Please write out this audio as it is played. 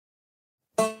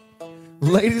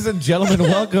Ladies and gentlemen,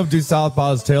 welcome to Solid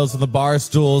Pause Tales from the Bar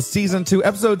Stools, Season 2,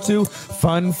 Episode 2.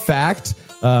 Fun fact,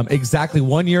 exactly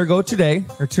 1 year ago today,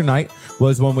 or tonight,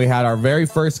 was when we had our very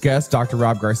first guest, Dr.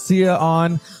 Rob Garcia,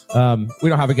 on. We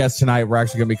don't have a guest tonight. We're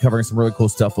actually going to be covering some really cool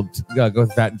stuff. We'll go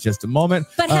through that in just a moment.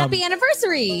 But happy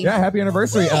anniversary. Yeah, happy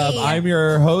anniversary. I'm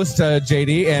your host,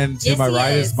 JD, and to my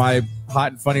right is my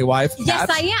hot and funny wife, Kat. Yes,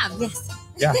 I am. Yes.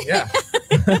 Yeah.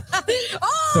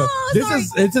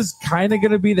 This is kind of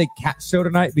going to be the Kat show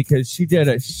tonight because she did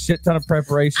a shit ton of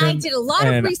preparation. I did a lot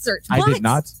of research. I did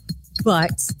not.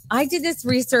 But I did this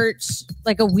research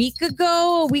like a week and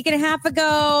a half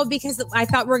ago, because I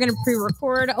thought we were going to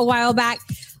pre-record a while back.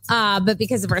 But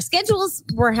because of our schedules,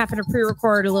 we're having to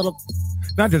pre-record a little.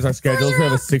 Not just our schedules. We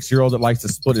have a 6-year-old that likes to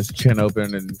split his chin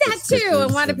open and that too,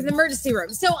 and wind up in the emergency room.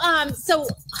 So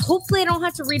hopefully I don't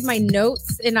have to read my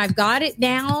notes, and I've got it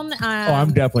down. I'm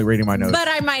definitely reading my notes, but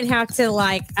I might have to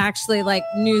actually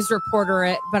news reporter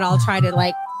it. But I'll try to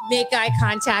make eye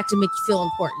contact and make you feel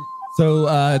important.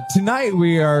 So tonight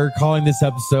we are calling this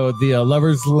episode the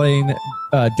Lover's Lane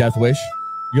Death Wish.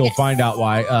 You'll find out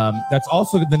why. That's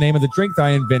also the name of the drink that I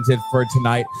invented for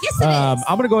tonight. Yes, it is.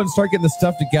 I'm going to go ahead and start getting the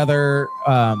stuff together.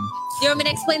 You want me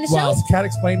to explain the show? Well, Kat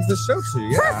explains the show to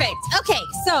you. Yeah. Perfect. Okay,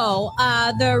 so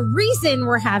the reason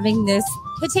we're having this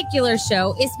particular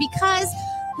show is because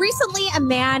recently a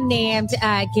man named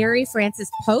Gary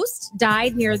Francis Post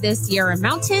died near the Sierra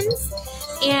Mountains.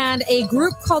 And a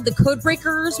group called the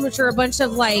Codebreakers, which are a bunch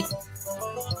of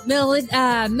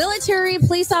military,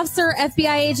 police officer,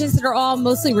 FBI agents that are all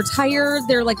mostly retired.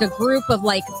 They're like a group of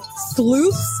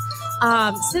sleuths.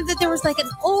 Said that there was an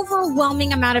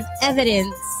overwhelming amount of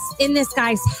evidence in this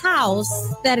guy's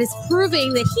house that is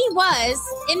proving that he was,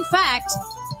 in fact,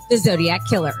 the Zodiac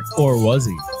Killer. Or was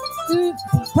he?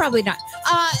 Probably not.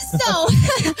 So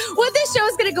what this show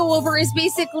is going to go over is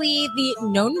basically the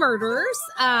known murders,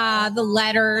 the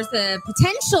letters, the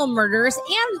potential murders,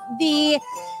 and the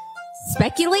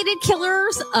speculated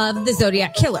killers of the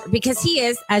Zodiac Killer, because he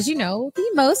is, as you know, the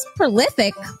most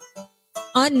prolific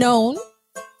unknown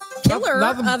killer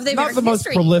of the American Not the most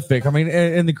prolific. I mean,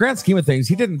 in the grand scheme of things,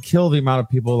 he didn't kill the amount of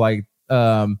people like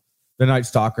the Night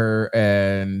Stalker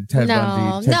and Ted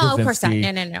Bundy. No, of course not.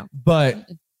 No. But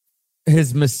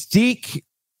his mystique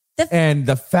and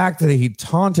the fact that he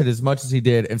taunted as much as he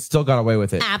did and still got away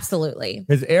with it. Absolutely.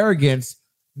 His arrogance.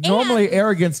 Normally,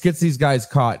 arrogance gets these guys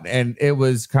caught, and it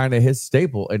was kind of his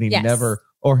staple. And he never,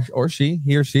 or he or she.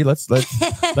 Let's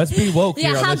be woke. Yeah,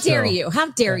 here on how this dare show. you?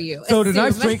 How dare you? So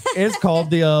tonight's drink is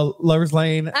called the Lover's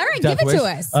Lane. All right, Death give it Wish. to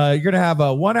us. You're gonna have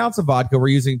 1 ounce of vodka. We're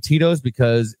using Tito's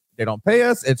because they don't pay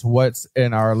us. It's what's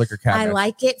in our liquor cabinet. I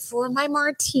like it for my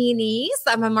martinis.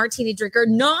 I'm a martini drinker,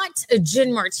 not a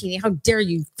gin martini. How dare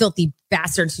you, filthy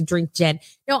bastards who drink gin?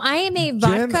 No, I am a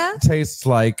vodka. Gin tastes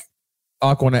like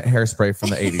Aquanet hairspray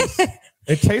from the 80s.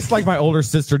 It tastes like my older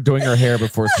sister doing her hair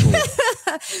before school.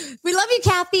 We love you,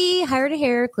 Kathy. Hire to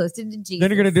hair, close to Jesus. Then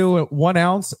you're going to do 1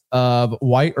 ounce of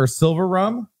white or silver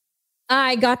rum.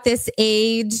 I got this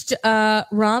aged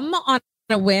rum on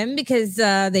a whim because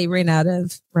they ran out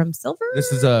of rum silver.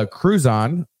 This is a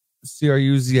Cruzan,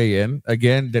 Cruzan.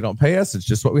 Again, they don't pay us. It's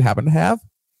just what we happen to have.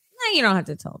 No, you don't have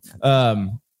to tell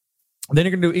them. Then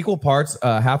you're going to do equal parts,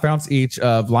 1/2 ounce each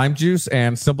of lime juice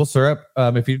and simple syrup.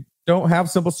 If you don't have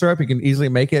simple syrup, you can easily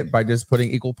make it by just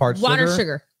putting equal parts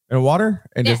sugar and water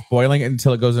and just boiling it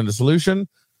until it goes into solution.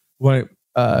 When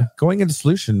going into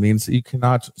solution means that you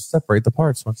cannot separate the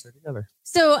parts once they're together.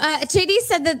 So JD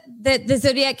said that the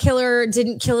Zodiac Killer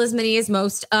didn't kill as many as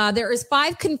most. There is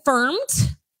 5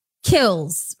 confirmed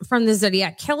kills from the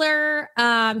Zodiac Killer.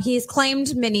 He's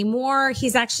claimed many more.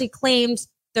 He's actually claimed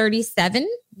 37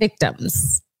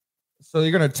 victims. So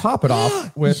you're going to top it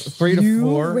off with 3 to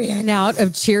 4. You ran out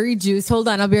of cherry juice. Hold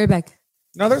on. I'll be right back.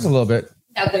 No, there's a little bit.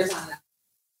 No, there's not.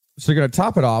 So you're going to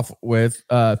top it off with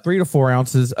 3 to 4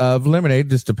 ounces of lemonade,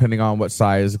 just depending on what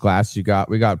size glass you got.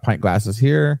 We got pint glasses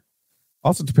here.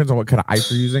 Also depends on what kind of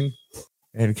ice you're using.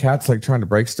 And Kat's trying to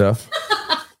break stuff.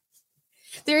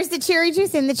 There's the cherry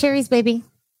juice in the cherries, baby.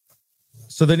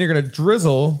 So then you're going to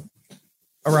drizzle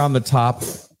around the top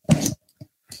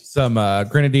some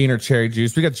grenadine or cherry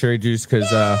juice. We got cherry juice because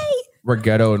we're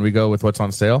ghetto and we go with what's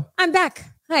on sale. I'm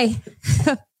back. Hi.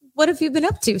 What have you been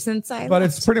up to since I But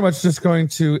left? it's pretty much just going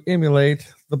to emulate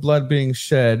the blood being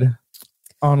shed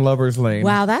on Lover's Lane.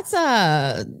 Wow, that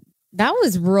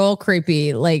was real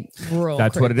creepy.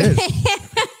 That's what it is.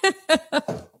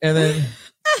 And then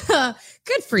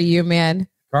good for you, man.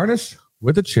 garnish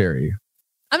with a cherry.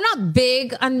 I'm not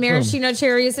big on maraschino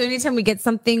cherries, so anytime we get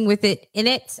something with it in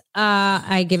it,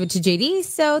 I give it to JD.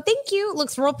 So thank you.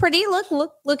 Looks real pretty.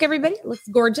 Look, everybody. Looks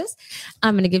gorgeous.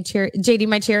 I'm gonna give JD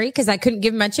my cherry because I couldn't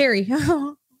give him my cherry.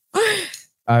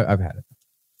 I've had it.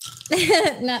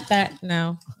 Not that.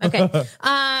 No. Okay.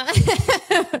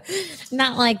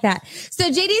 Not like that. So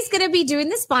JD's gonna be doing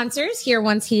the sponsors here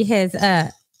once he has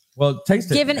well, taste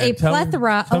it. Given a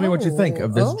plethora. Tell me what you think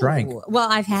of this drink.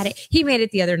 Well, I've had it. He made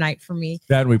it the other night for me.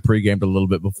 That we pre-gamed a little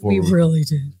bit before. We really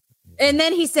did. And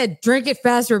then he said, drink it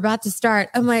fast. We're about to start.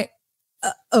 I'm like,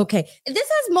 okay. This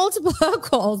has multiple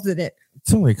alcohols in it.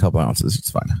 It's only a couple ounces.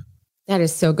 It's fine. That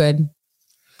is so good.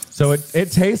 So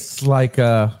it tastes like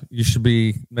you should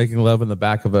be making love in the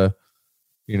back of a,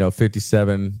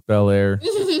 57 Bel Air.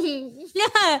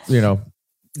 Yeah.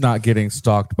 Not getting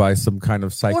stalked by some kind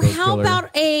of psycho Or how killer.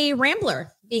 about a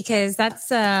Rambler? Because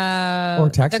that's Or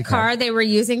the car they were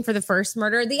using for the first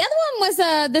murder. The other one was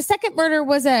the second murder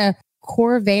was a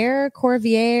Corvair.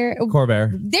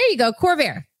 There you go,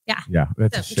 Corvair. Yeah. Yeah. So,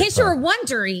 in case you were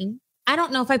wondering, I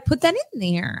don't know if I put that in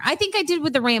there. I think I did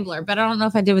with the Rambler, but I don't know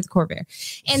if I did with Corvair.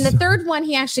 And the third one,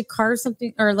 he actually carved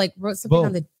something or like wrote something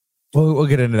on the. We'll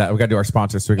get into that. We got to do our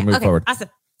sponsors so we can move forward. Awesome.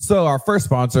 So our first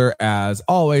sponsor, as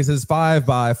always, is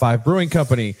 5x5 Brewing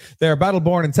Company. They're a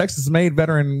battle-born and Texas-made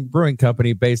veteran brewing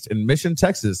company based in Mission,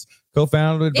 Texas.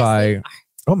 Co-founded by,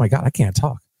 oh my God, I can't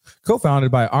talk. Co-founded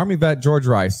by Army vet George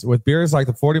Rice. With beers like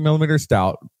the 40-millimeter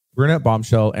Stout, Brunette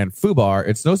Bombshell, and Fubar,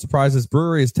 it's no surprise this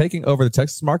brewery is taking over the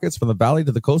Texas markets from the valley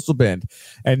to the coastal bend.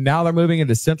 And now they're moving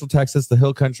into Central Texas, the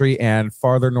Hill Country, and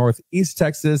farther northeast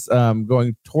Texas,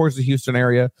 going towards the Houston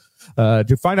area.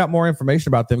 To find out more information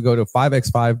about them, go to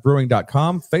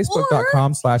 5x5brewing.com,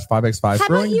 facebook.com/5x5brewing. How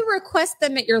about you request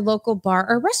them at your local bar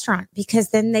or restaurant? Because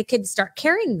then they could start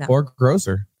carrying them. Or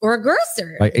grocer.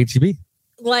 Like HEB.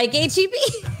 Like HEB.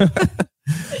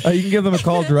 You can give them a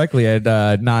call directly at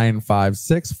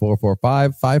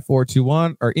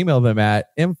 956-445-5421 or email them at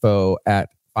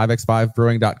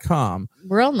info@5x5brewing.com.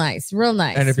 Real nice.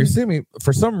 And if you see me,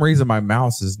 for some reason, my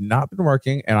mouse has not been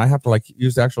working and I have to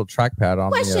use the actual trackpad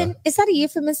on Question, is that a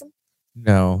euphemism?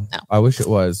 No, I wish it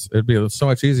was. It'd be so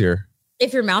much easier.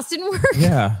 If your mouse didn't work?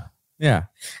 Yeah.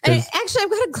 Actually, I'm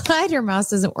kind of glad your mouse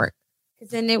doesn't work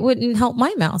because then it wouldn't help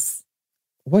my mouse.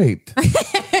 Wait.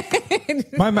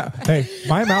 My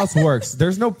mouse works.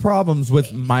 There's no problems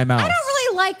with my mouse. I don't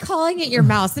really like calling it your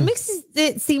mouse. It makes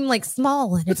it seem like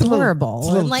small and it's horrible.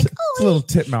 It's a little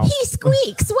tit mouse. He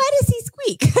squeaks. Why does he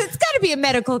squeak? It's got to be a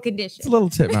medical condition. It's a little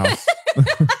tit mouse.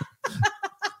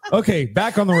 Okay,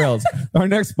 back on the rails. Our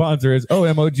next sponsor is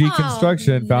OMOG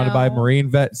Construction, founded by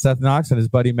Marine vet Seth Knox and his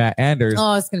buddy Matt Anders.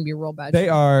 Oh, it's going to be real bad. They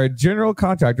are general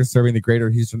contractors serving the greater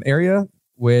Houston area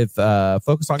with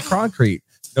focus on concrete.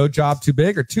 No job too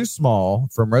big or too small.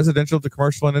 From residential to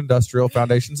commercial and industrial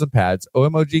foundations and pads,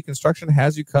 OMOG Construction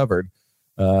has you covered.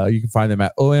 You can find them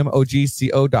at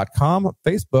omogco.com,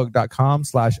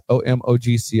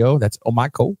 facebook.com/omogco. That's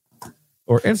Omico.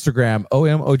 Or Instagram,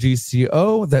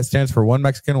 OMOGCO. That stands for One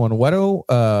Mexican, One Wedo.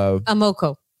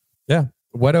 Amoco. Yeah.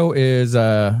 Wedo is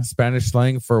Spanish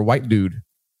slang for white dude.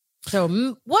 So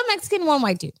one Mexican, one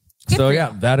white dude. So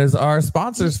yeah, that is our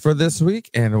sponsors for this week.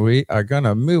 And we are going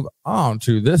to move on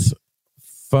to this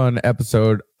fun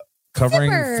episode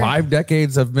covering 5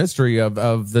 decades of mystery of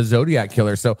the Zodiac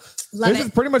Killer. So this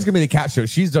is pretty much going to be the Cat Show.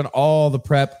 She's done all the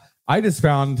prep. I just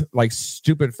found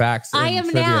stupid facts. I am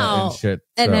now and shit,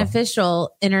 an official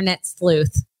internet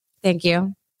sleuth. Thank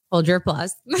you. Hold your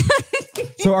applause.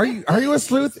 So are you a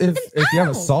sleuth if you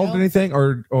haven't solved anything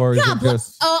or is it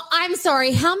just... Oh, I'm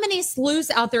sorry. How many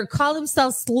sleuths out there call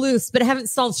themselves sleuths but haven't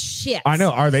solved shit? I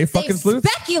know. Are they fucking sleuths?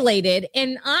 Speculated,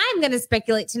 and I'm going to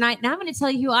speculate tonight. And I'm going to tell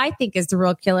you who I think is the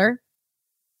real killer.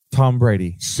 Tom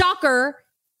Brady. Shocker.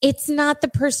 It's not the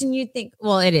person you think.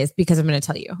 Well, it is because I'm going to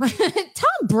tell you.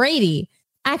 Tom Brady.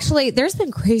 Actually, there's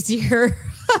been crazier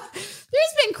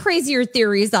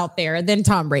theories out there than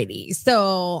Tom Brady.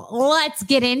 So let's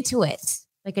get into it.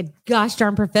 Like a gosh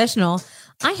darn professional.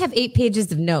 I have 8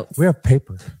 pages of notes. We have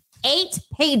paper. 8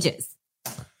 pages.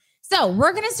 So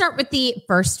we're going to start with the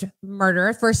first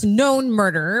known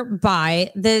murder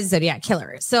by the Zodiac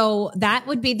Killer. So that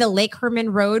would be the Lake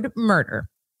Herman Road murder.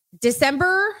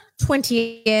 December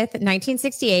 20th,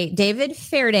 1968, David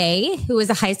Faraday, who was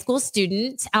a high school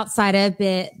student outside of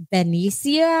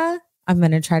Benicia, I'm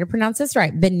going to try to pronounce this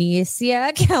right,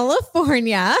 Benicia,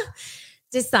 California,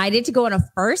 decided to go on a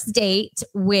first date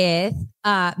with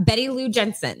Betty Lou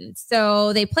Jensen.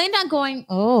 So they planned on going,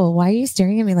 oh, why are you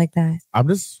staring at me like that? I'm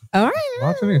just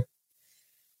watching you.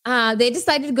 They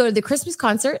decided to go to the Christmas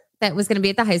concert that was going to be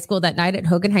at the high school that night at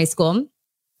Hogan High School.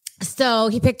 So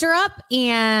he picked her up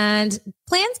and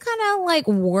plans kind of like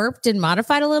warped and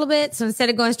modified a little bit. So instead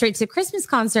of going straight to the Christmas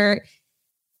concert,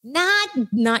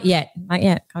 not yet.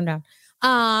 Calm down.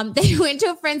 They went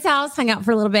to a friend's house, hung out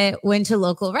for a little bit, went to a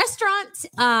local restaurant,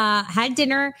 had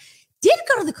dinner, did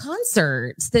go to the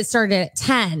concert that started at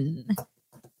 10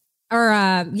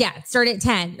 started at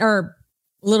 10 or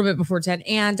a little bit before 10.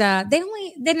 And, they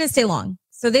didn't stay long.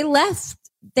 So they left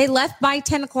by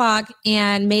 10 o'clock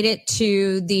and made it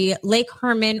to the Lake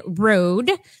Herman Road.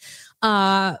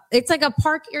 It's like a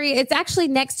park area. It's actually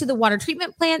next to the water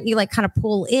treatment plant. You like kind of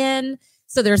pull in.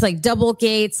 So there's like double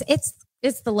gates. It's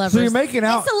the lovers. So you're making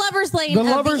out. It's the lovers lane. The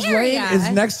lovers lane is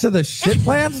next to the shit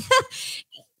plant.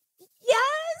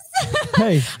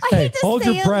 Yes. Hey, hold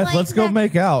your breath. Like let's go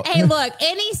make out. Hey, look,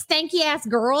 any stanky ass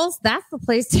girls, that's the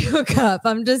place to hook up.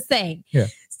 I'm just saying. Yeah.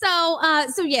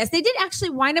 So yes, they did actually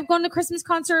wind up going to Christmas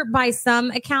concert by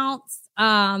some accounts.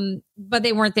 But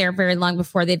they weren't there very long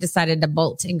before they decided to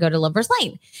bolt and go to Lovers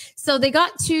Lane. So they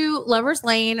got to Lovers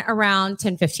Lane around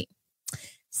 10:15.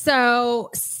 So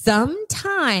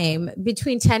sometime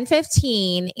between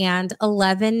 10:15 and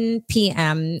 11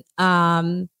 p.m.,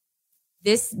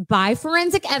 this by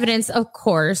forensic evidence, of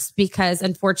course, because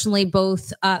unfortunately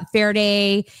both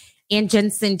Faraday and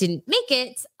Jensen didn't make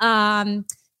it.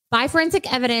 By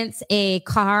forensic evidence, a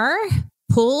car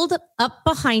pulled up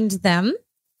behind them.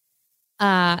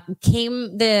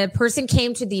 The person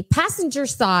came to the passenger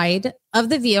side of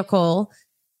the vehicle,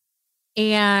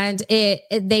 and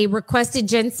they requested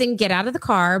Jensen get out of the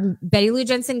car. Betty Lou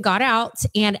Jensen got out,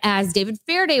 and as David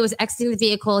Faraday was exiting the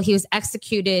vehicle, he was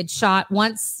executed, shot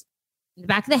once in the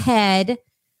back of the head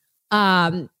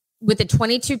with a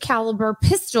 .22 caliber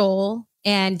pistol,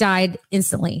 and died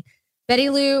instantly. Betty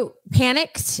Lou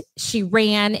panicked. She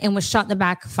ran and was shot in the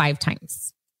back 5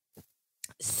 times.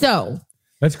 So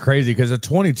that's crazy because a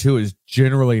 .22 is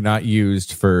generally not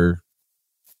used for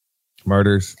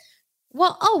murders.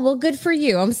 Well, good for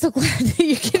you. I'm so glad that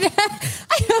you can.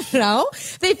 I don't know.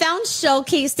 They found shell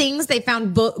casings. They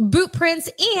found boot prints,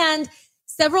 and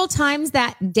several times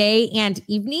that day and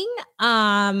evening,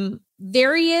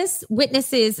 various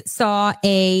witnesses saw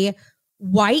a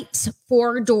white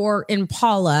 4-door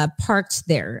Impala parked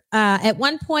there. At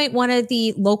one point, one of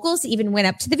the locals even went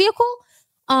up to the vehicle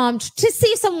to see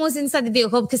if someone was inside the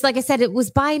vehicle, because like I said, it was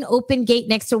by an open gate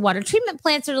next to a water treatment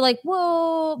plant. So they're like,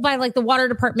 whoa, by like the water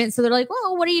department. So they're like,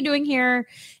 whoa, what are you doing here?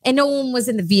 And no one was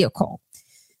in the vehicle.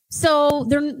 So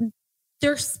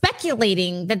they're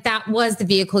speculating that was the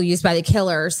vehicle used by the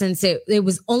killer, since it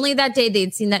was only that day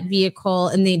they'd seen that vehicle,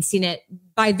 and they'd seen it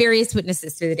by various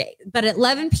witnesses through the day. But at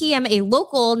 11 p.m., a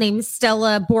local named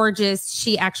Stella Borges,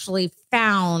 she actually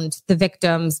found the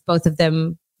victims. Both of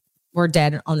them were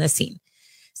dead on the scene.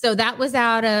 So that was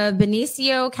out of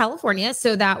Benicio, California.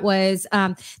 So that was,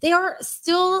 they are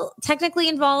still technically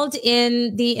involved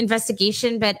in the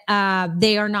investigation, but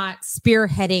they are not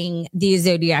spearheading the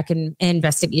Zodiac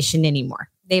investigation anymore.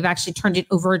 They've actually turned it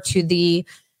over to the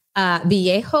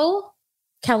Vallejo,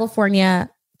 California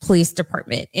Police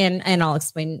Department. And I'll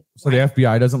explain. So the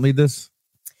FBI doesn't lead this?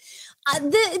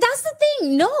 That's the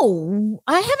thing. No,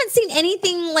 I haven't seen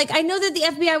anything. Like, I know that the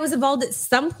FBI was involved at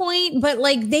some point, but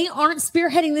like they aren't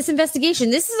spearheading this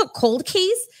investigation. This is a cold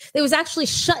case that was actually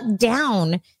shut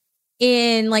down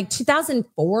in like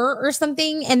 2004 or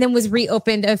something, and then was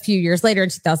reopened a few years later in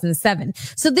 2007.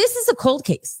 So this is a cold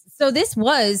case. So this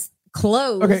was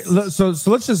closed. Okay, so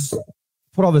let's just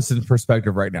put all this in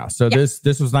perspective right now. So this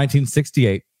was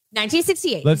 1968.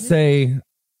 1968. Let's say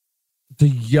the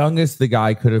youngest the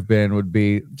guy could have been would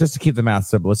be, just to keep the math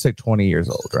simple, let's say 20 years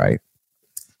old, right?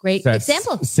 Great so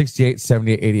example. 68,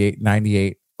 78, 88,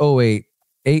 98, 08,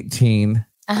 18.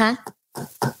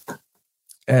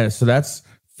 So that's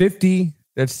 50,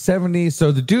 that's 70.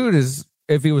 So the dude is,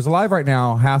 if he was alive right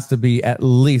now, has to be at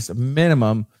least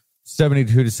minimum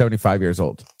 72 to 75 years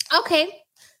old. Okay.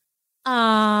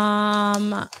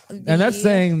 And that's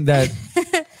saying that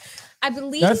I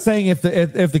believe that's saying if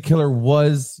the killer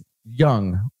was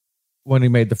young when he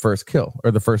made the first kill, or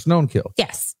the first known kill.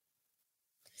 Yes.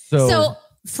 So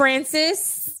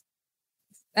Francis,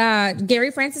 Gary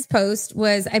Francis Post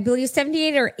was, I believe,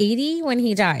 78 or 80 when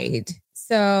he died.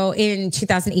 So in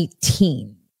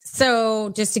 2018.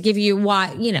 So just to give you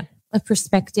a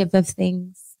perspective of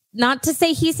things, not to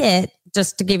say he's it,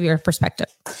 just to give you a perspective.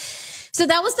 So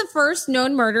that was the first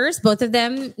known murders. Both of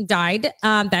them died.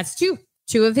 That's two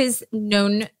of his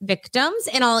known victims.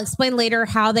 And I'll explain later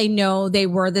how they know they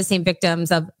were the same victims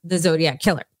of the Zodiac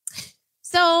killer.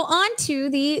 So on to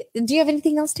do you have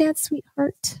anything else to add,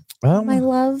 sweetheart? My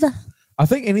love. I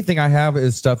think anything I have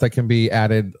is stuff that can be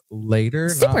added later.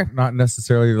 Super. Not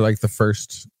necessarily like the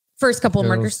first First couple of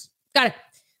Kills. murders. Got it.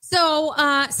 So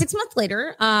 6 months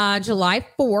later, July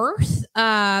 4th.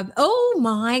 Oh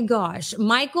my gosh.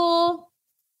 Michael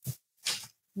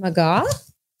Magoo?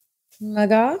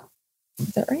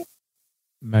 Is that right?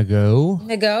 Magoo.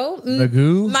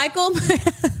 Michael.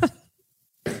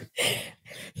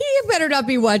 He better not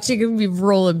be watching and be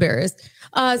real embarrassed.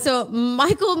 So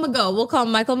Michael Magoo, we'll call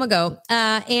him Michael Magoo.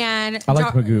 And I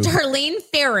like Magoo. Darlene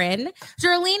Farron.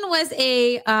 Darlene was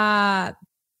a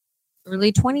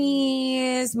early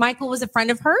 20s. Michael was a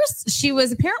friend of hers. She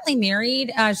was apparently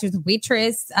married. She was a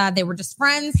waitress. They were just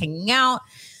friends, hanging out.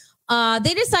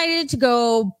 They decided to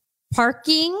go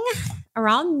parking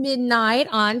around midnight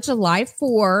on July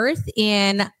 4th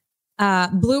in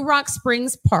Blue Rock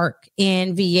Springs Park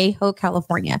in Vallejo,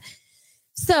 California.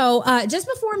 So just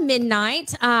before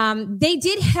midnight, they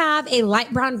did have a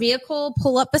light brown vehicle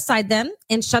pull up beside them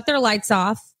and shut their lights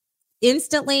off.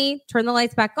 Instantly turned the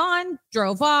lights back on,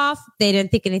 drove off. They didn't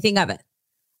think anything of it.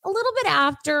 A little bit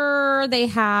after, they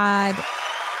had...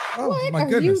 Oh, what my are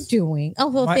goodness. you doing? Oh,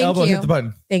 well, My thank elbow you. hit the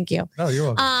button. Thank you. Oh,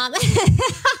 you're welcome.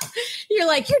 You're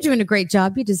like, you're doing a great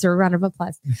job. You deserve a round of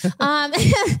applause. So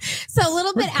a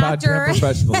little bit Goddamn after,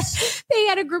 professionals. they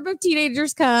had a group of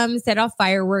teenagers come, set off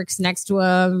fireworks next to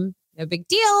them. No big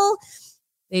deal.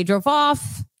 They drove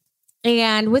off.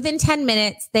 And within 10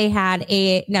 minutes, they had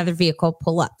another vehicle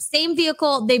pull up. Same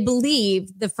vehicle. They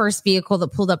believe the first vehicle that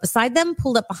pulled up beside them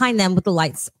pulled up behind them with the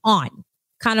lights on,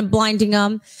 kind of blinding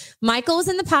them. Michael was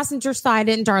in the passenger side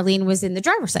and Darlene was in the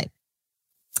driver's side.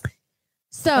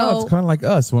 So it's kind of like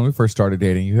us when we first started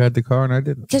dating. You had the car and I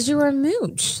didn't. because you were a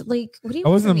mooch. Like, what do you I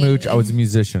wasn't a mean? mooch. I was a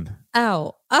musician.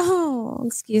 Oh,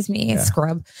 excuse me, Yeah.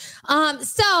 scrub.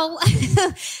 So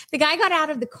the guy got out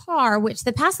of the car, which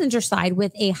the passenger side,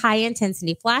 with a high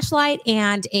intensity flashlight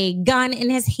and a gun in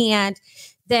his hand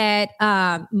that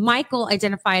Michael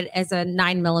identified as a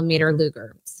 9mm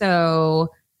Luger.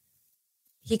 So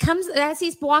he comes as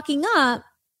he's walking up.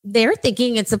 They're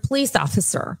thinking it's a police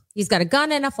officer. He's got a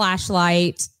gun and a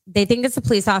flashlight. They think it's a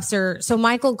police officer. So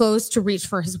Michael goes to reach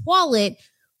for his wallet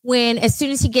when, as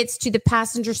soon as he gets to the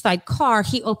passenger side car,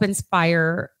 he opens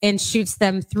fire and shoots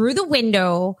them through the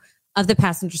window of the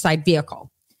passenger side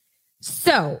vehicle.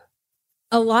 So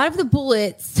a lot of the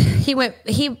bullets, he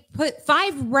put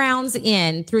 5 rounds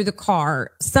in through the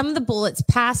car. Some of the bullets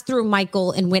passed through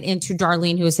Michael and went into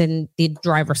Darlene, who was in the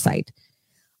driver's side.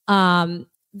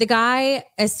 The guy,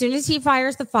 as soon as he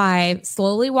fires the 5,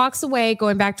 slowly walks away,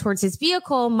 going back towards his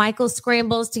vehicle. Michael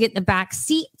scrambles to get in the back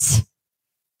seat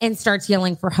and starts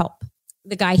yelling for help.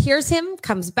 The guy hears him,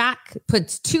 comes back,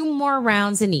 puts 2 more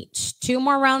rounds in each. 2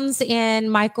 more rounds in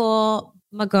Michael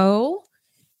Magoo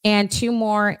and 2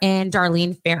 more in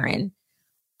Darlene Farron.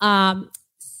 The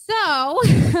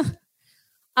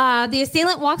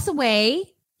assailant walks away.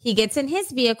 He gets in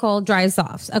his vehicle, drives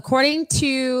off. According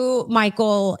to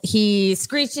Michael, he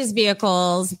screeched his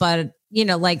vehicles, but,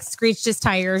 screeched his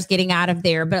tires getting out of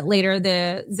there. But later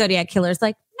the Zodiac killer's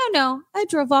like, no, I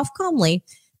drove off calmly.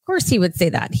 Of course he would say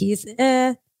that. He's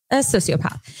a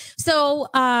sociopath. So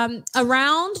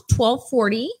around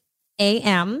 12:40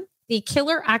 a.m., the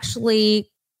killer actually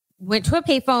went to a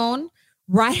payphone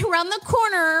right around the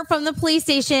corner from the police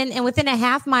station and within a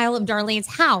half mile of Darlene's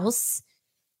house,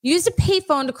 used a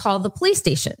payphone to call the police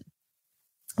station.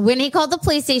 When he called the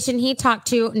police station, he talked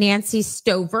to Nancy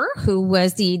Stover, who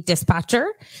was the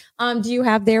dispatcher. Do you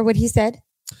have there what he said?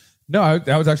 No,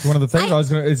 that was actually one of the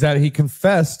things is that he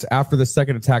confessed after the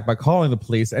second attack by calling the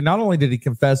police. And not only did he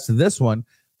confess to this one,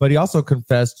 but he also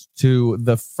confessed to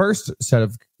the first set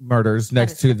of murders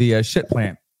next to the shit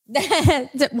plant.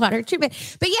 The water treatment.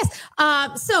 But yes,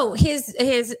 so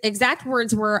his exact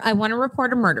words were, I want to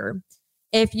report a murder.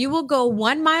 If you will go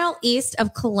 1 mile east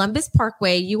of Columbus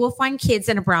Parkway, you will find kids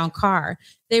in a brown car.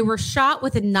 They were shot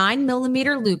with a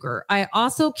 9mm Luger. I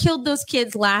also killed those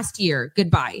kids last year.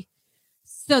 Goodbye.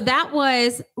 So that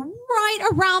was right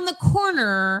around the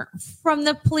corner from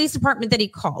the police department that he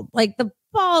called. Like, the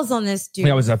balls on this dude.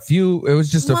 Yeah, it was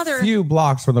just a few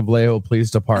blocks from the Vallejo Police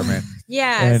Department.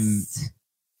 Yes.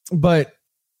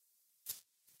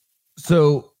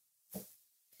 So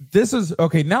this is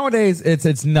okay. Nowadays,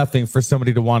 it's nothing for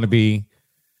somebody to want to be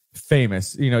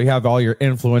famous. You have all your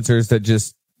influencers that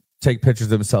just take pictures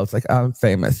of themselves, like, I'm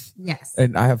famous. Yes.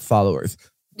 And I have followers.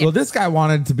 Yes. Well, this guy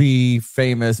wanted to be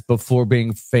famous before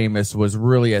being famous was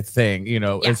really a thing.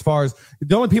 As far as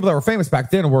the only people that were famous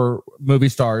back then were movie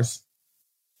stars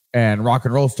and rock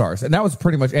and roll stars. And that was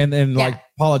pretty much, and like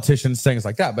politicians, things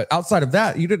like that. But outside of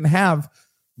that, you didn't have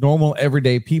normal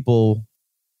everyday people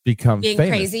being famous.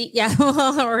 Crazy. Yeah.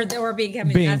 or they were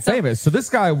being famous. So this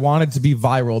guy wanted to be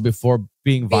viral before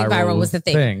being viral was the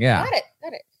thing. Yeah. Got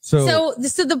it. So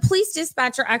the police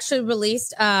dispatcher actually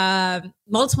released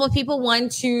multiple people. One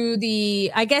to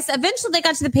I guess eventually they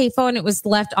got to the payphone. It was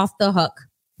left off the hook.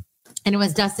 And it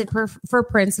was dusted for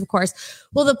prints, of course.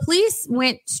 Well, the police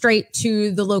went straight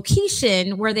to the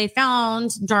location where they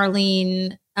found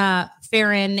Darlene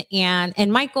Ferrin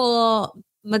and Michael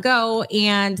Mageau,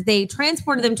 and they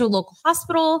transported them to a local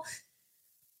hospital.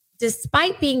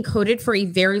 Despite being coded for a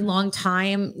very long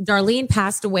time, Darlene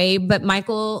passed away, but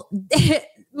Michael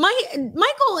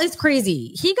is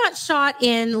crazy. He got shot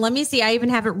in, let me see, I even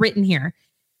have it written here.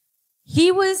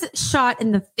 He was shot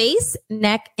in the face,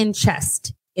 neck, and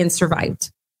chest and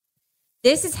survived.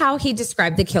 This is how he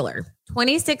described the killer.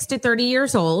 26 to 30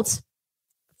 years old,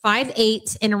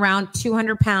 5'8", and around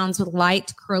 200 pounds with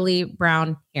light curly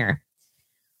brown hair.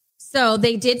 So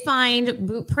they did find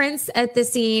boot prints at the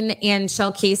scene and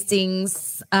shell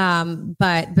casings.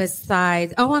 But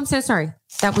besides, I'm so sorry.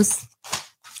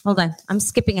 Hold on. I'm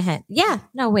skipping ahead. Yeah,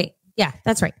 no, wait. Yeah,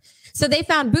 that's right. So they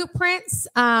found boot prints,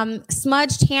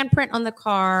 smudged handprint on the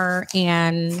car,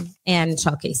 and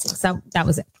shell casing. So that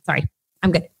was it. Sorry,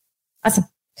 I'm good.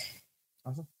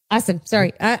 Awesome.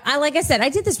 Sorry. I like I said, I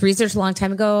did this research a long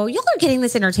time ago. Y'all are getting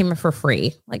this entertainment for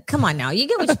free. Like, come on now, you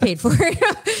get what you paid for. You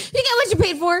get what you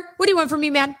paid for. What do you want from me,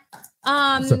 man?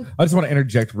 So I just want to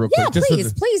interject real quick. Yeah,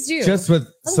 please do. Just with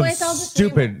some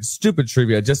stupid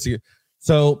trivia.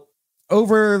 So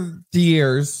over the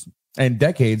years and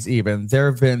decades, even, there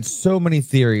have been so many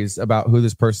theories about who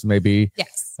this person may be.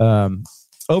 Yes.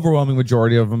 Overwhelming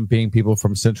majority of them being people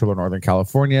from Central or Northern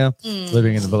California,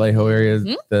 living in the Vallejo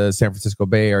area, the San Francisco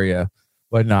Bay Area,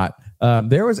 whatnot.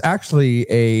 There was actually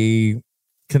a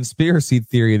conspiracy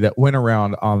theory that went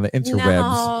around on the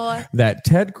interwebs that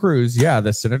Ted Cruz,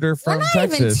 the senator from Texas. We're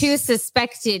not even too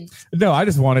suspected. No, I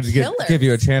just wanted to give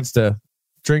you a chance to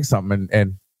drink something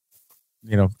and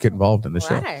get involved in the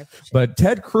show. But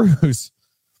Ted Cruz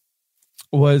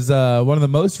was one of the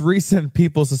most recent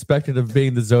people suspected of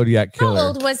being the Zodiac killer. How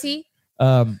old was he?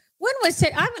 When was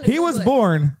Ted? He was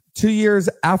born 2 years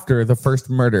after the first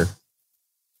murder.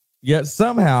 Yet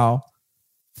somehow,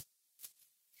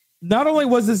 not only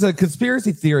was this a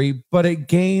conspiracy theory, but it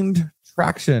gained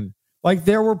traction. Like,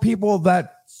 there were people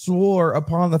that swore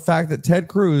upon the fact that Ted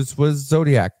Cruz was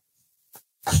Zodiac.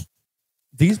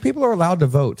 These people are allowed to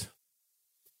vote.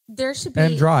 There should be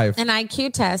and drive an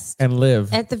IQ test and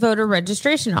live at the voter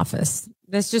registration office.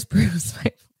 This just proves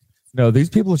No, these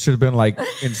people should have been like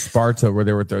in Sparta where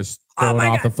they were thrown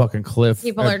off the fucking cliff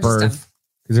people at are birth just dumb.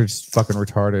 Because they're just fucking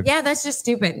retarded. Yeah, that's just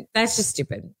stupid. It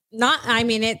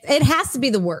has to be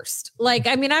the worst. Like,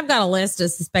 I mean, I've got a list of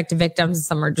suspected victims and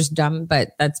some are just dumb,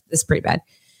 but it's pretty bad.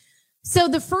 So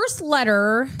the first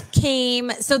letter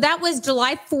came, so that was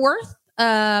July 4th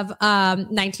of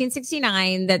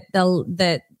 1969 that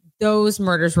those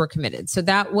murders were committed. So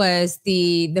that was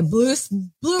the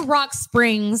Blue Rock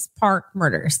Springs Park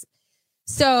murders.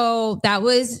 So that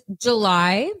was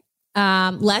July.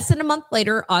 Less than a month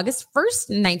later, August 1st,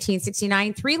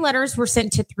 1969, 3 letters were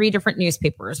sent to 3 different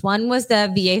newspapers. One was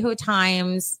the Vallejo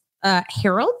Times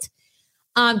Herald.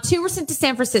 2 were sent to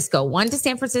San Francisco. 1 to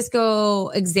San Francisco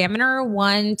Examiner,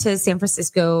 1 to San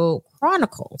Francisco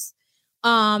Chronicles.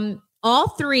 All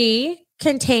 3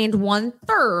 contained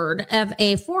 1/3 of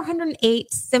a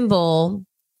 408 symbol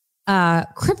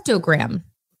cryptogram,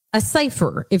 a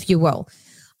cipher, if you will,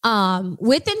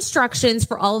 with instructions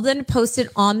for all of them posted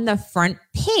on the front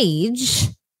page.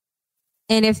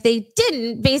 And if they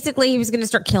didn't, basically he was going to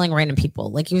start killing random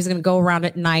people. Like, he was going to go around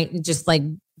at night and just like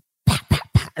pat, pat,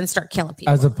 pat, and start killing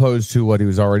people. As opposed to what he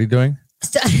was already doing.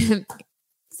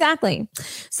 Exactly.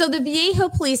 So the Vallejo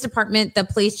Police Department, the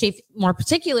police chief more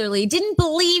particularly, didn't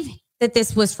believe that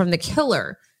this was from the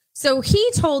killer. So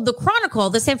he told the Chronicle,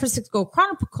 the San Francisco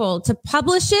Chronicle, to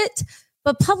publish it,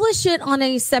 but publish it on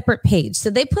a separate page. So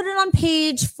they put it on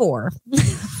page 4.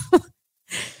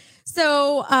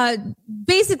 So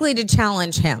basically to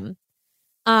challenge him.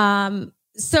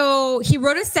 So he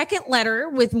wrote a second letter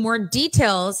with more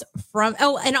details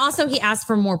and also he asked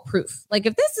for more proof. Like,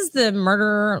 if this is the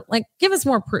murder, like, give us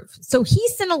more proof. So he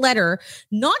sent a letter,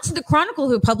 not to the Chronicle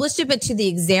who published it, but to the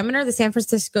Examiner, the San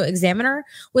Francisco Examiner,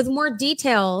 with more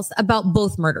details about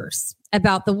both murders,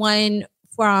 about the one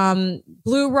from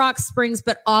Blue Rock Springs,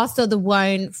 but also the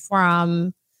one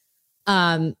from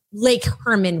Lake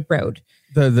Herman Road.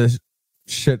 The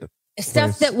shit.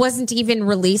 Stuff that wasn't even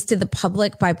released to the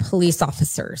public by police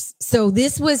officers. So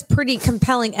this was pretty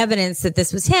compelling evidence that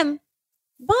this was him.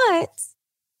 But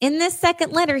in this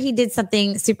second letter, he did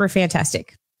something super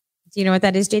fantastic. Do you know what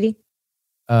that is, JD?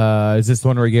 Is this the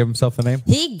one where he gave himself a name?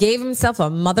 He gave himself a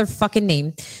motherfucking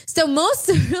name. So most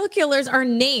serial killers are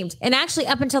named. And actually,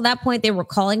 up until that point, they were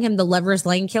calling him the Lover's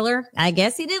Lane Killer. I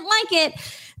guess he didn't like it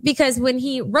because when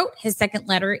he wrote his second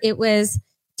letter, it was,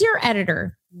 "Dear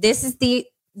editor, this is the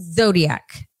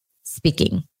Zodiac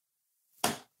speaking."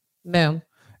 Boom.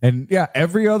 And yeah,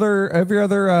 every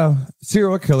other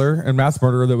serial killer and mass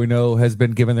murderer that we know has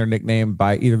been given their nickname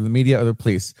by either the media or the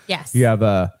police. Yes. You have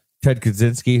Ted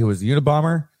Kaczynski, who was a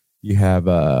Unabomber. You have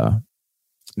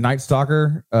Night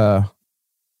Stalker,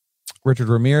 Richard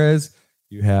Ramirez.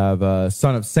 You have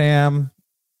Son of Sam,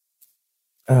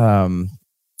 who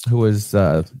was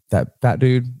that fat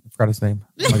dude. I forgot his name.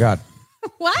 Oh my God.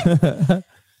 What?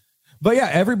 But yeah,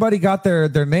 everybody got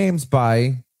their names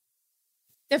by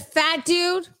The fat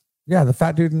dude? the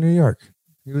fat dude in New York.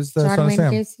 He was the John Son Wayne of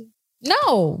Sam. Gacy?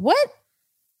 No, what?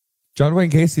 John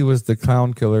Wayne Gacy was the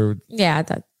clown killer. Yeah,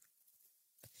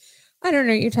 I don't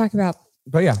know what you're talking about.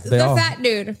 But yeah, Fat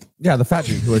dude. Yeah, the fat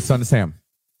dude who was Son of Sam.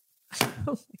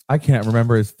 I can't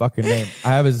remember his fucking name. I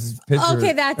have his picture.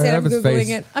 Okay, that's it. I'm Googling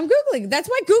it. I'm Googling. That's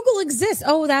why Google exists.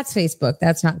 Oh, that's Facebook.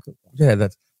 That's not Google. Yeah,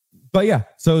 but yeah,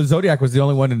 so Zodiac was the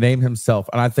only one to name himself.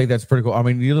 And I think that's pretty cool. I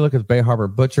mean, you look at Bay Harbor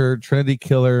Butcher, Trinity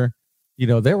Killer,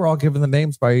 they were all given the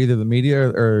names by either the media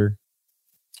or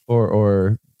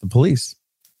the police.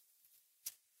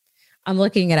 I'm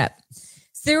looking it up.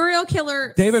 Serial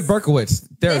killer David Berkowitz.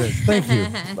 There it is. Thank you.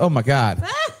 Oh my God.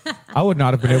 I would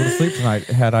not have been able to sleep tonight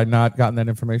had I not gotten that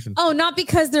information. Oh, not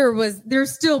because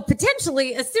there's still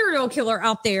potentially a serial killer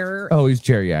out there. Oh, he's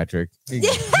geriatric. He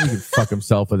can fuck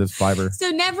himself with his fiber. So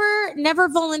never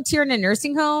volunteer in a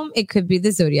nursing home. It could be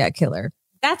the Zodiac Killer.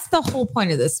 That's the whole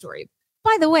point of this story,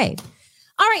 by the way.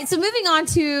 All right. So moving on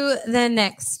to the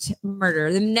next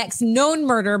murder, the next known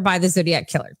murder by the Zodiac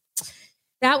Killer.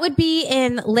 That would be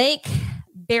in Lake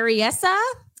Berryessa.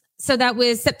 So that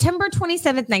was September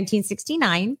 27th,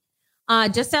 1969,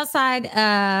 just outside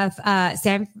of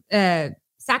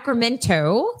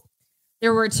Sacramento.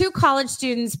 There were two college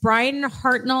students, Brian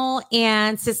Hartnell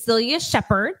and Cecilia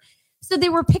Shepard. So they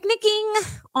were picnicking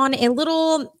on a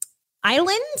little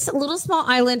small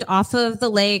island off of the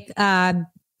lake,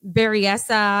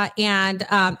 Berryessa. And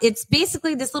it's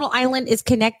basically, this little island is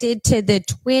connected to the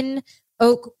Twin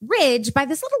Oak Ridge by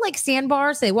this little like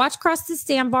sandbar. So they watch across the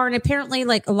sandbar, and apparently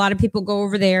like a lot of people go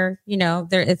over there,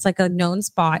 it's like a known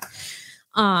spot.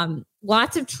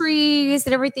 Lots of trees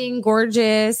and everything,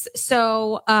 gorgeous.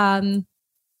 So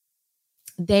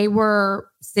they were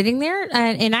sitting there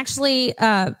and actually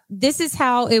this is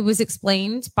how it was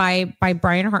explained by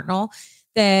Brian Hartnell,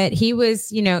 that he was,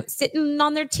 sitting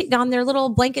on their little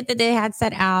blanket that they had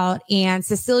set out, and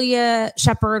Cecilia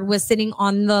Shepard was sitting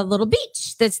on the little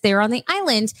beach that's there on the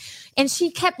island, and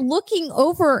she kept looking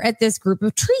over at this group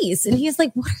of trees, and he's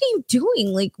like, "What are you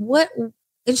doing? Like, what?"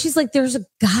 And she's like, "There's a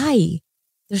guy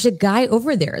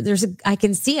over there. I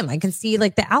can see him. I can see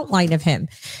like the outline of him."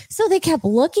 So they kept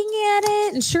looking at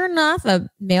it. And sure enough, a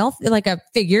male, like a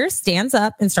figure, stands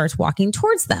up and starts walking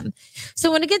towards them.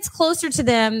 So when it gets closer to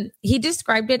them, he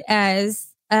described it as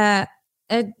a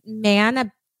man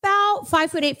about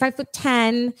 5'8",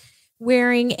 5'10",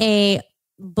 wearing a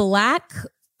black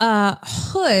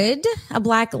hood, a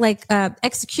black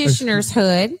executioner's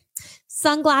hood,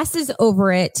 sunglasses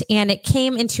over it, and it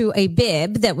came into a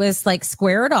bib that was like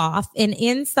squared off, and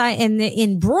inside and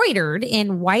embroidered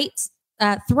in white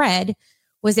thread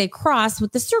was a cross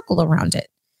with the circle around it.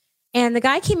 And the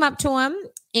guy came up to him,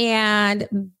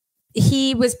 and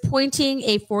he was pointing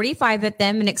a .45 at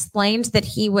them and explained that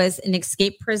he was an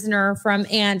escaped prisoner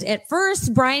and at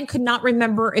first Brian could not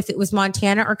remember if it was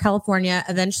Montana or California.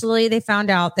 Eventually they found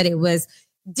out that it was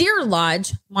Deer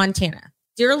Lodge, Montana.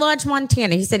 Deer Lodge,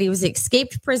 Montana. He said he was an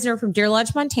escaped prisoner from Deer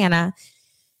Lodge, Montana.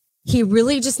 He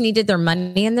really just needed their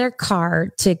money in their car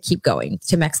to keep going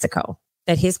to Mexico,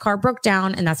 that his car broke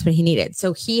down and that's what he needed.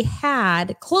 So he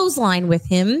had clothesline with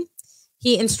him.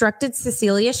 He instructed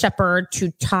Cecilia Shepard to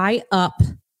tie up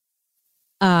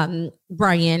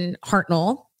Brian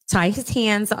Hartnell, tie his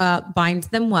hands up, bind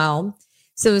them well.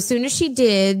 So as soon as she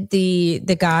did, the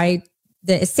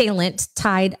assailant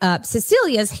tied up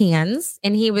Cecilia's hands,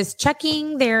 and he was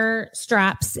checking their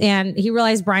straps, and he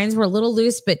realized Brian's were a little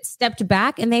loose, but stepped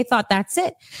back, and they thought that's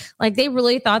it. Like they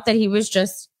really thought that he was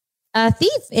just a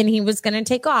thief and he was going to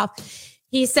take off.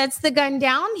 He sets the gun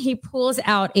down. He pulls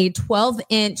out a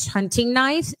 12-inch hunting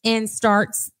knife and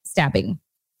starts stabbing.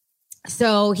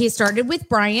 So he started with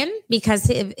Brian because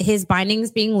his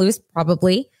bindings being loose,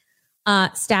 probably.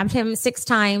 Stabbed him 6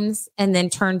 times and then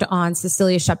turned on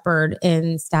Cecilia Shepard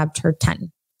and stabbed her 10.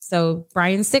 So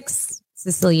Brian 6,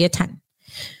 Cecilia 10.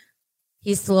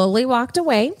 He slowly walked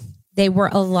away. They were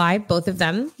alive, both of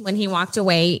them. When he walked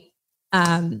away,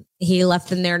 he left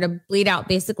them there to bleed out,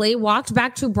 basically. Walked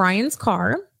back to Brian's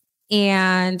car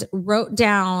and wrote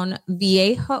down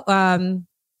Viejo.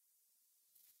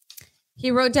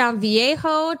 He wrote down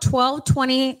Viejo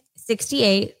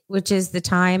 12/20/68, which is the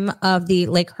time of the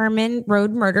Lake Herman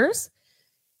Road murders.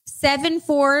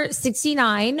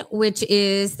 7/4/69, which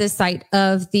is the site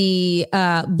of the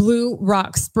Blue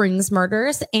Rock Springs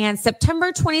murders, and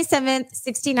September 27th,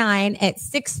 69 at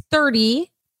 6:30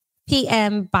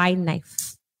 p.m. by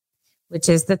knife, which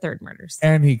is the third murders.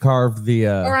 And he carved the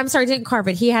or I'm sorry, didn't carve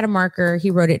it. He had a marker.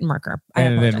 He wrote it in marker.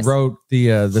 And then wrote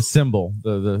the symbol,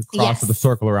 the cross with the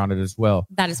circle around it as well.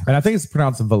 That is correct. And I think it's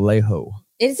pronounced Vallejo.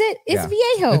 Is it? It's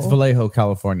Viejo. It's Vallejo,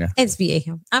 California. It's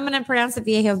Viejo. I'm going to pronounce it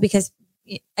Viejo because,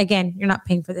 again, you're not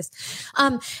paying for this.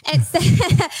 At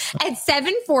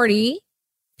 7:40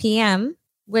 p.m.,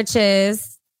 which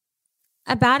is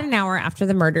about an hour after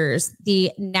the murders,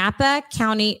 the Napa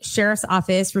County Sheriff's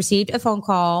Office received a phone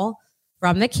call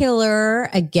from the killer,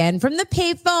 again from the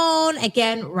payphone,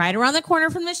 again right around the corner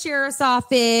from the sheriff's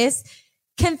office,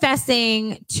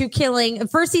 confessing to killing.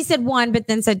 First he said one, but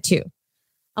then said two.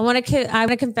 I want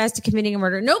to confess to committing a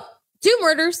murder. Nope, 2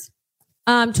 murders.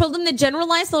 Told him the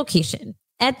generalized location.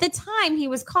 At the time, he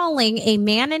was calling, a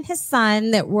man and his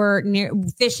son that were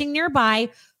fishing nearby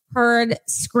heard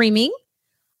screaming.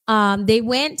 They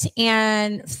went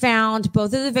and found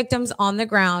both of the victims on the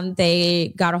ground.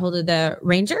 They got a hold of the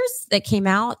Rangers that came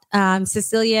out.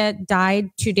 Cecilia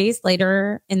died 2 days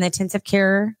later in the intensive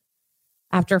care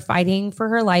after fighting for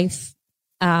her life.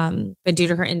 But due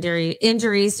to her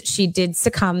injuries, she did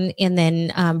succumb. And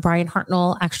then Brian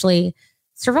Hartnell actually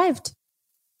survived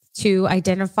to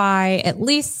identify at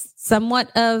least somewhat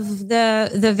of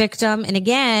the victim. And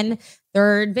again,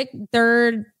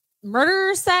 third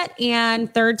murder set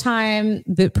and third time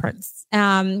boot prints.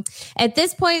 At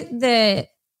this point, the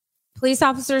police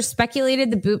officers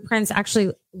speculated the boot prints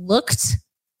actually looked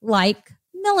like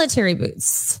military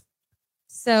boots.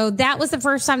 So that was the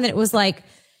first time that it was like,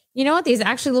 you know what? These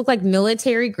actually look like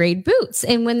military grade boots.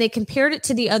 And when they compared it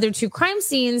to the other 2 crime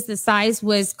scenes, the size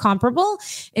was comparable.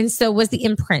 And so was the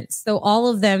imprints. So all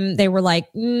of them, they were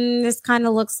like, this kind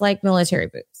of looks like military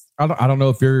boots. I don't know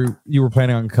if you were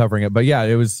planning on covering it, but yeah,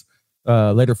 it was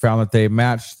later found that they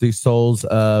matched the soles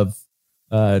of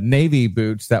Navy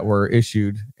boots that were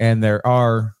issued. And there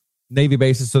are Navy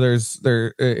bases. So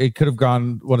it could have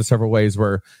gone one of several ways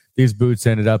where these boots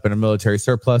ended up in a military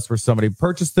surplus where somebody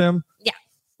purchased them. Yeah.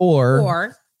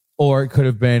 Or it could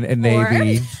have been a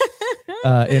Navy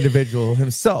individual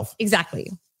himself.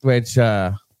 Exactly. Which,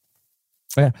 yeah.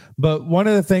 But one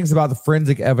of the things about the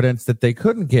forensic evidence that they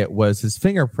couldn't get was his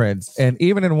fingerprints. And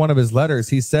even in one of his letters,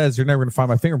 he says, you're never going to find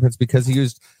my fingerprints because he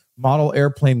used model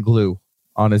airplane glue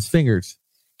on his fingers.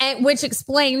 And which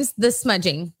explains the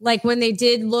smudging. Like when they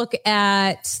did look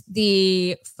at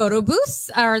the photo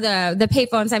booths or the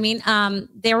payphones,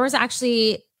 there was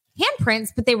actually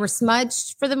handprints, but they were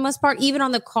smudged for the most part. Even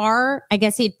on the car, I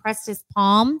guess he'd pressed his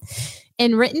palm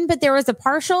and written, but there was a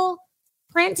partial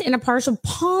print and a partial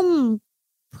palm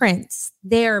print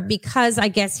there because I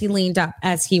guess he leaned up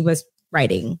as he was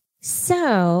writing.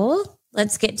 So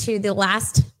let's get to the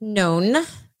last known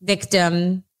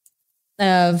victim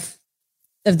of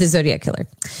the Zodiac Killer.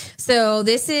 So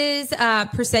this is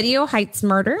Presidio Heights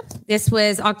murder. This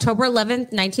was October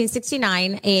 11th,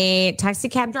 1969. A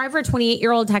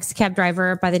 28-year-old taxi cab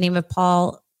driver by the name of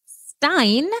Paul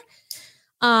Stine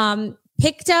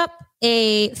picked up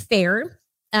a fare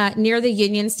near the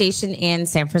Union Station in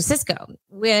San Francisco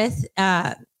with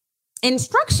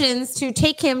instructions to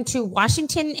take him to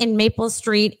Washington and Maple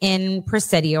Street in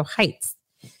Presidio Heights.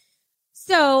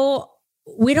 So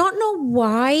we don't know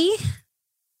why,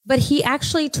 but he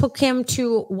actually took him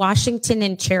to Washington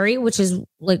and Cherry, which is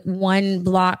like 1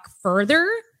 block further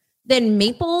than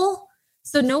Maple.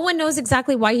 So no one knows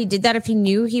exactly why he did that. If he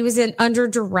knew he was under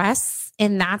duress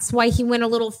and that's why he went a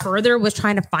little further, was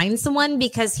trying to find someone,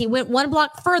 because he went 1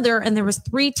 block further and there was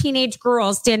 3 teenage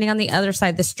girls standing on the other side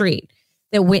of the street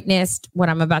that witnessed what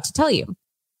I'm about to tell you.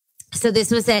 So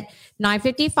this was at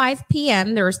 9:55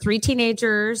 p.m. There was 3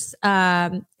 teenagers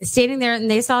standing there and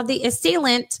they saw the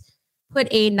assailant put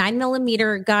a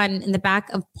 9mm gun in the back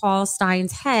of Paul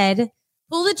Stine's head,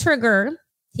 pull the trigger.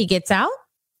 He gets out.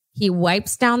 He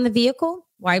wipes down the vehicle,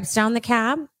 wipes down the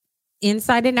cab,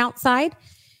 inside and outside.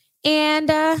 And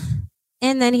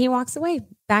then he walks away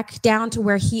back down to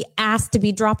where he asked to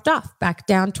be dropped off, back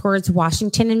down towards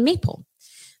Washington and Maple.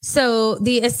 So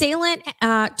the assailant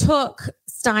took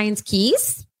Stine's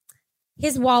keys,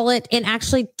 his wallet, and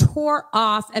actually tore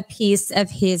off a piece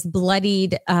of his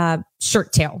bloodied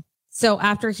shirt tail. So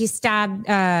after he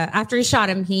shot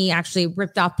him, he actually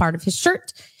ripped off part of his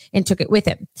shirt and took it with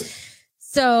him.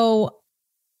 So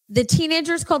the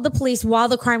teenagers called the police while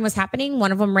the crime was happening.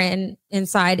 One of them ran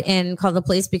inside and called the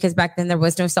police because back then there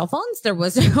was no cell phones. There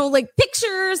was no like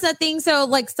pictures, nothing. So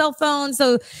like cell phones.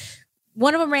 So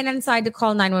one of them ran inside to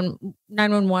call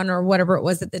 911 or whatever it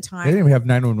was at the time. They didn't even have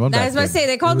 911. I was about to say,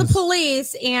 they called the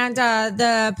police, and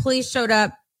the police showed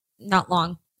up not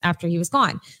long after he was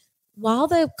gone. While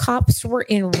the cops were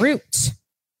en route,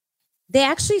 they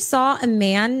actually saw a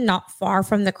man not far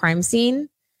from the crime scene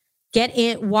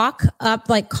walk up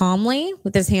like calmly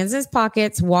with his hands in his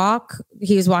pockets,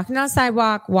 he was walking down the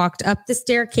sidewalk, walked up the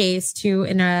staircase to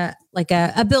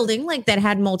a building like that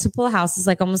had multiple houses,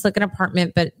 like almost like an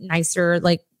apartment, but nicer,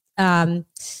 like, and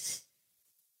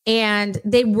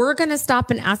they were going to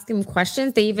stop and ask him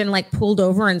questions. They even like pulled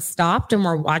over and stopped and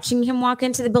were watching him walk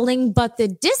into the building. But the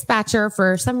dispatcher,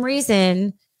 for some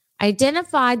reason,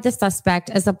 identified the suspect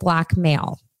as a black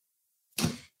male.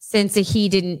 Since he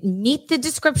didn't meet the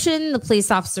description, the police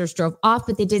officers drove off,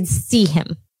 but they did see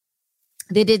him.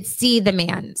 They did see the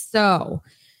man. So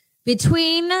they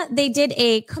did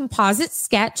a composite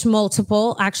sketch,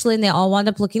 multiple, actually, and they all wound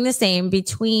up looking the same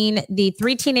between the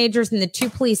 3 teenagers and the 2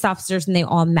 police officers, and they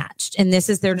all matched. And this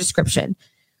is their description.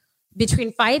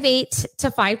 Between 5'8"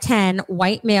 to 5'10",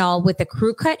 white male with a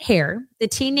crew cut hair. The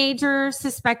teenager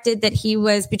suspected that he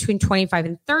was between 25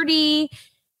 and 30.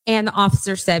 And the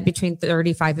officer said between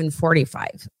 35 and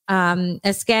 45. A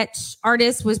sketch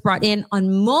artist was brought in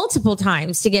on multiple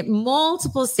times to get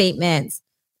multiple statements.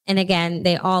 And again,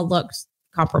 they all looked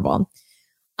comparable.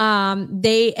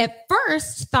 They at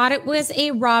first thought it was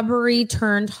a robbery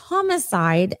turned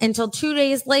homicide until 2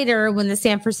 days later when the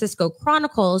San Francisco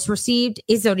Chronicles received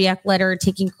a Zodiac letter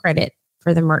taking credit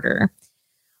for the murder.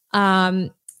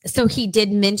 So he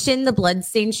did mention the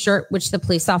bloodstained shirt, which the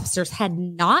police officers had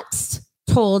not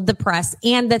told the press,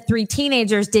 and the 3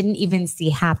 teenagers didn't even see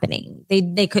happening.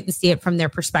 They couldn't see it from their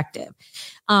perspective.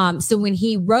 So when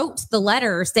he wrote the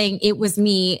letter saying it was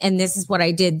me and this is what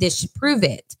I did, this should prove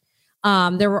it.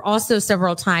 There were also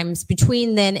several times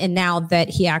between then and now that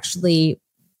he actually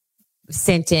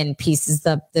sent in pieces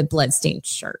of the bloodstained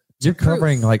shirt. You're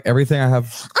covering like everything I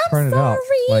have printed out.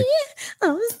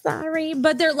 I'm sorry,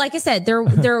 but like I said,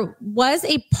 there was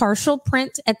a partial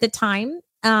print at the time.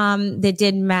 That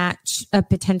did match a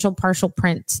potential partial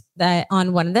print that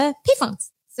on one of the payphones.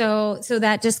 So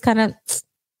that just kind of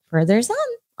furthers on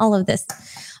all of this.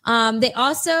 They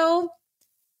also,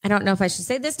 I don't know if I should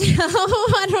say this now.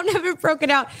 I don't have it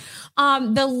broken out.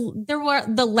 There were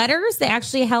the letters.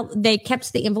 They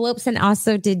kept the envelopes and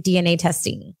also did DNA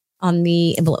testing on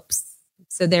the envelopes.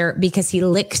 So because he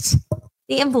licked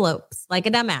the envelopes like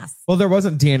a dumbass. Well, there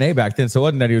wasn't DNA back then, so it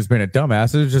wasn't that he was being a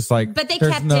dumbass. It was just like, but they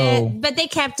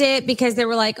kept it because they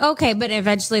were like, okay, but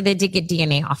eventually they did get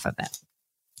DNA off of it.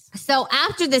 So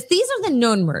after this, these are the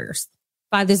known murders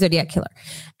by the Zodiac Killer.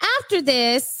 After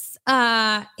this,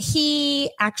 he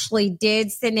actually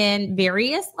did send in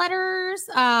various letters,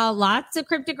 lots of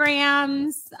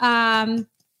cryptograms.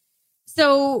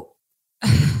 So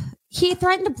he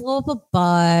threatened to blow up a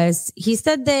bus. He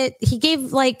said that he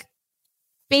gave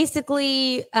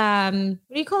basically, what do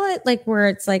you call it? Like where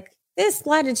it's like this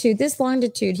latitude, this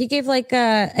longitude. He gave like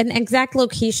an exact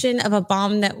location of a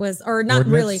bomb that was, or not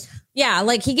really. Yeah.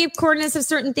 Like he gave coordinates of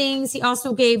certain things. He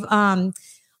also gave, I'm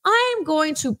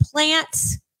going to plant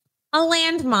a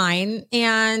landmine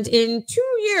and in 2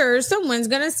 years, someone's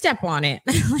going to step on it.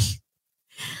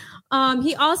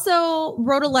 He also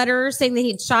wrote a letter saying that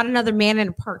he'd shot another man in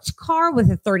a parked car with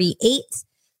a .38.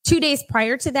 2 days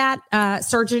prior to that,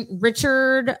 Sergeant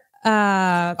Richard.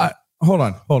 Hold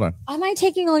on. Am I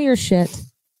taking all your shit?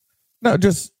 No,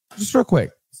 just real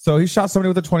quick. So he shot somebody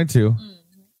with a 22,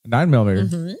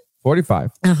 9mm,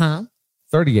 45,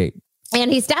 38.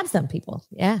 And he stabbed some people.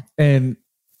 Yeah. And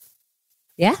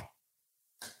yeah.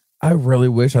 I really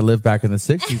wish I lived back in the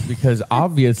 60s because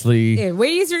obviously dude, where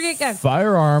do you get guns?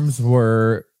 Firearms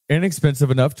were inexpensive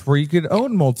enough to where you could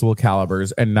own multiple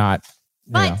calibers and not.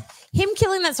 But him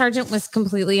killing that sergeant was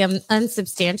completely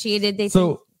unsubstantiated. They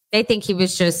think he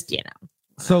was just,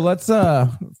 So let's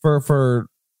for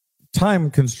time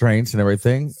constraints and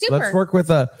everything. Super. Let's work with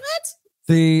what?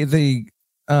 the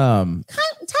time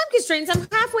constraints. I'm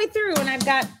halfway through and I've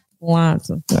got lots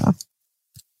of stuff.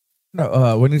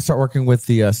 No, we need to start working with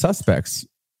the suspects.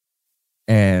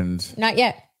 And not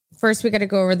yet. First, we got to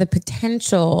go over the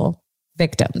potential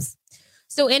victims.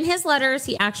 So in his letters,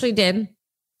 he actually did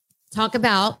talk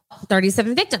about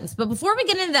 37 victims. But before we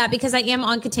get into that, because I am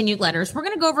on continued letters, we're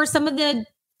going to go over some of the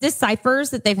ciphers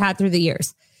that they've had through the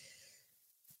years.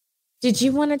 Did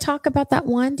you want to talk about that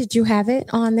one? Did you have it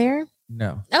on there?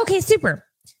 No. Okay, super.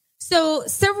 So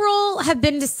several have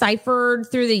been deciphered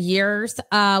through the years.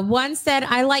 One said,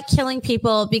 I like killing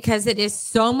people because it is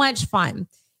so much fun.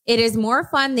 It is more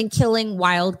fun than killing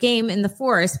wild game in the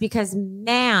forest because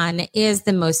man is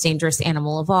the most dangerous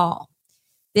animal of all.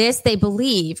 This, they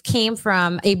believe, came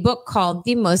from a book called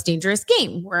The Most Dangerous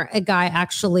Game, where a guy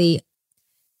actually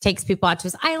takes people out to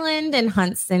his island and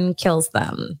hunts and kills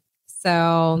them.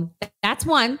 So that's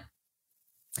one.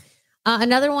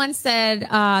 Another one said,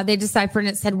 they deciphered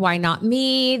and it said, why not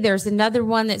me? There's another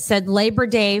one that said Labor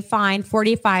Day fine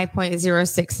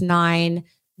 45.069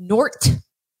 Nort.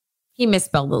 He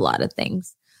misspelled a lot of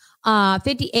things.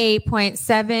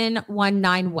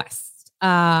 58.719 West.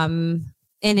 And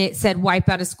it said wipe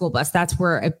out a school bus. That's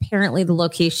where apparently the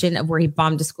location of where he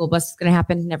bombed a school bus is going to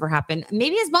happen. Never happened.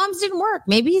 Maybe his bombs didn't work.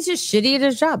 Maybe he's just shitty at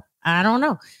his job. I don't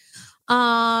know.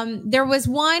 There was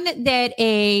one that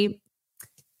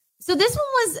so this one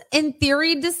was in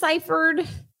theory deciphered,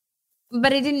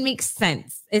 but it didn't make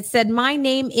sense. It said, my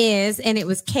name is, and it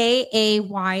was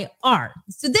Kayr.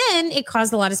 So then it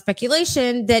caused a lot of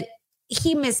speculation that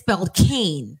he misspelled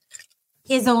Kane,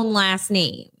 his own last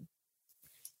name.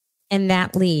 And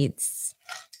that leads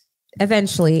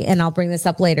eventually, and I'll bring this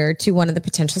up later, to one of the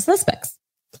potential suspects.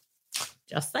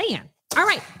 Just saying. All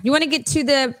right. You want to get to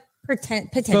the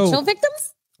potential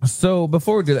victims? So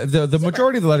before we do that, the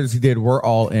majority of the letters he did were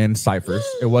all in ciphers.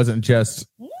 It wasn't just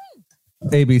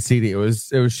ABCD. It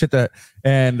was shit that,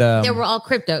 and they were all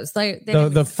cryptos. Like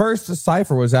the first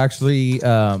cipher was actually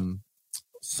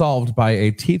solved by a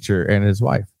teacher and his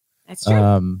wife. That's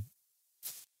true.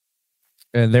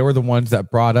 And they were the ones that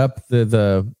brought up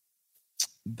the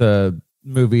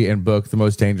movie and book, The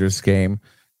Most Dangerous Game,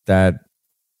 that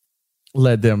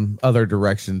led them other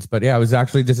directions. But yeah, it was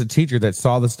actually just a teacher that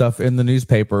saw the stuff in the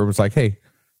newspaper. It was like, hey,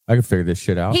 I can figure this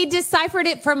shit out. He deciphered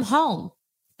it from home.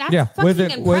 That's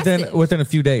within a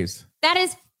few days. That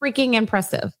is freaking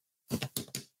impressive.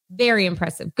 Very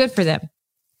impressive. Good for them.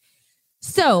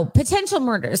 So potential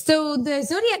murders. So the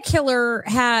Zodiac Killer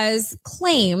has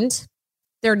claimed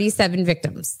 37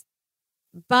 victims,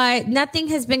 but nothing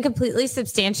has been completely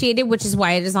substantiated, which is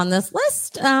why it is on this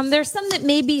list. There's some that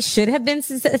maybe should have been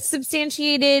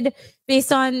substantiated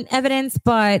based on evidence,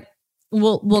 but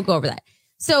we'll go over that.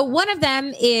 So one of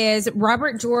them is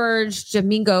Robert George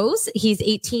Domingos. He's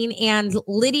 18, and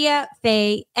Lydia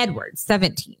Faye Edwards,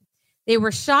 17. They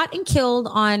were shot and killed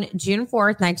on June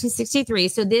 4th, 1963.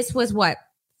 So this was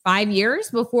 5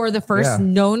 years before the first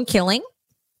known killing.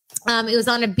 It was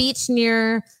on a beach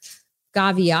near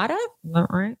Gaviota. Not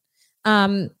right.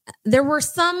 There were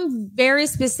some very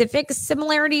specific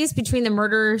similarities between the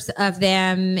murders of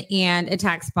them and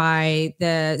attacks by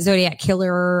the Zodiac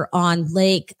Killer on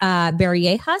Lake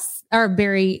Berryessa.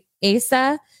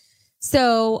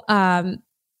 So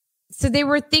they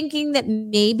were thinking that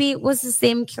maybe it was the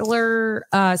same killer,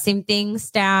 same thing,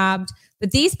 stabbed.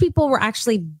 But these people were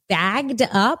actually bagged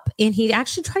up, and he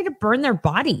actually tried to burn their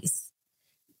bodies.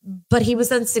 But he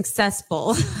was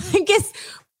unsuccessful. I guess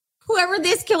whoever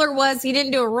this killer was, he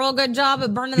didn't do a real good job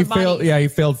of burning the body. He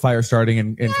failed fire starting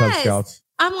in Cub Scouts.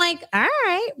 I'm like, all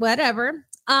right, whatever.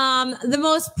 The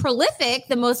most prolific,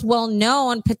 the most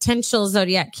well-known potential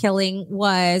Zodiac killing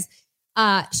was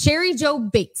Sherry Jo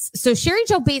Bates. So Sherry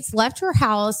Jo Bates left her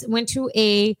house, went to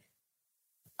a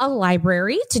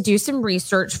library to do some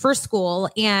research for school,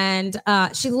 and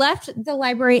she left the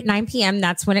library at 9 p.m.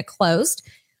 That's when it closed.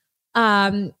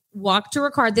 Walked to her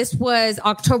car. This was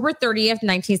October 30th,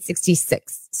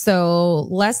 1966. So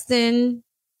less than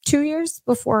 2 years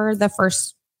before the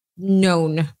first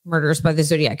known murders by the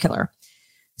Zodiac Killer.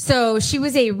 So she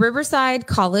was a Riverside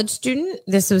College student.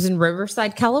 This was in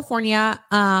Riverside, California.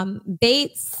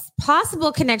 Bates'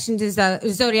 possible connection to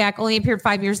Zodiac only appeared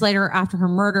 5 years later after her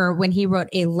murder, when he wrote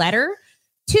a letter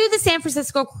to the San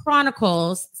Francisco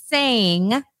Chronicles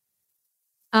saying,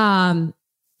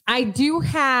 I do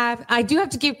have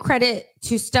to give credit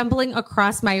to stumbling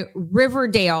across my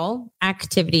Riverdale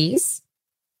activities,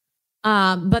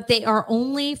 but they are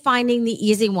only finding the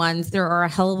easy ones. There are a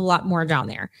hell of a lot more down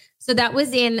there. So that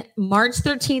was in March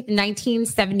 13th,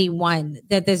 1971,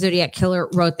 that the Zodiac Killer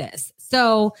wrote this.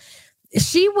 So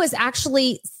she was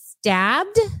actually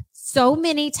stabbed so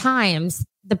many times,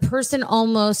 the person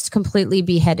almost completely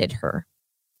beheaded her.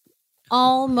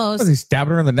 Almost. Was he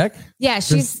stabbing her in the neck? Yeah,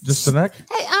 she's just the neck.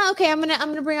 Hey, okay, I'm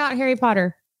gonna bring out Harry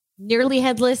Potter. Nearly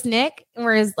headless Nick,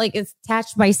 whereas it's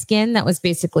attached by skin. That was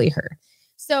basically her.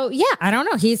 So yeah, I don't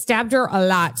know. He stabbed her a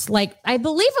lot. I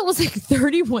believe it was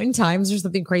 31 times or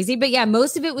something crazy. But yeah,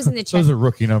 most of it was in the chest. Those are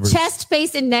rookie numbers. Chest,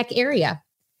 face, and neck area.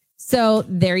 So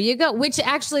there you go. Which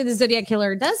actually the Zodiac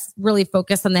Killer does really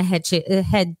focus on the head,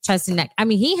 chest, and neck. I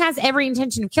mean, he has every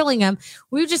intention of killing him.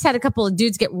 We've just had a couple of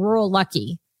dudes get real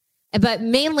lucky. But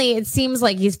mainly it seems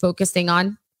like he's focusing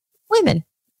on women.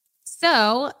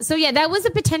 So yeah, that was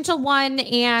a potential one.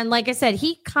 And like I said,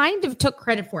 he kind of took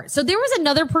credit for it. So there was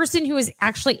another person who was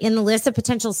actually in the list of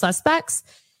potential suspects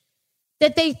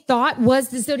that they thought was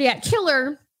the Zodiac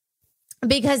Killer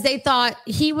because they thought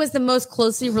he was the most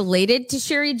closely related to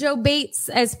Sherry Jo Bates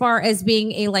as far as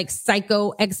being a like psycho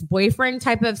ex-boyfriend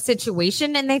type of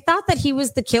situation. And they thought that he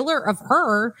was the killer of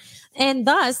her and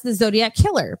thus the Zodiac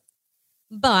Killer.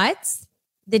 But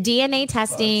the DNA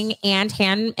testing and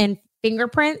hand and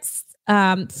fingerprints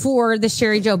for the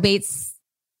Sherry Jo Bates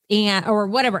and or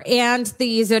whatever and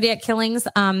the Zodiac killings,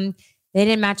 they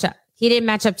didn't match up. He didn't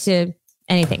match up to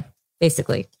anything,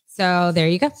 basically. So there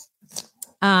you go.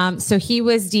 So he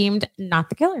was deemed not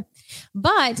the killer.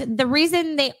 But the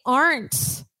reason they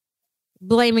aren't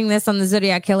blaming this on the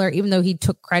Zodiac Killer, even though he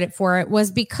took credit for it,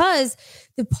 was because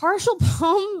the partial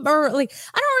palm, or like,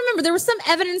 I don't remember. There was some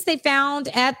evidence they found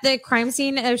at the crime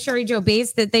scene of Sherry Jo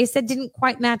Bates that they said didn't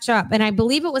quite match up. And I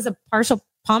believe it was a partial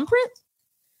palm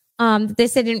print. They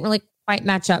said didn't really quite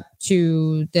match up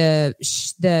to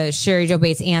the Sherry Jo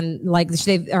Bates and like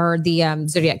the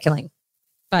Zodiac killing.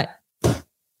 But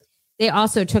they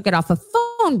also took it off a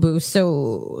phone booth.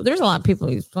 So there's a lot of people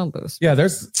who use phone booths. Yeah,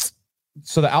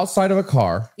 so the outside of a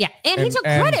car. Yeah, and he took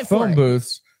credit for it. Phone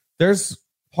booths. There's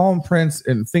palm prints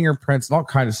and fingerprints and all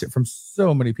kinds of shit from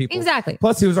so many people. Exactly.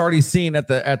 Plus, he was already seen at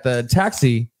the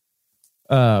taxi,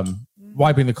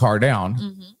 wiping the car down.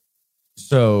 Mm-hmm.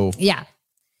 So yeah.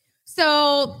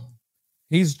 So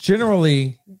he's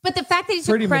generally, but the fact that he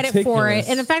took credit for it,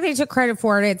 and the fact that he took credit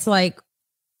for it, it's like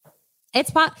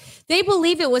they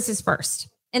believe it was his first,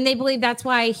 and they believe that's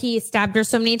why he stabbed her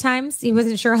so many times. He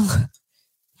wasn't sure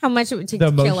how much it would take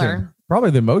to kill her. Probably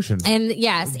the emotion. And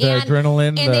yes. The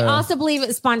adrenaline. And they also believe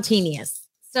it's spontaneous.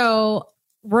 So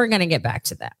we're going to get back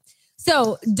to that.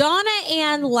 So Donna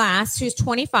Ann Lass, who's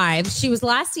 25, she was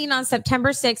last seen on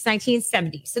September 6,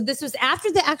 1970. So this was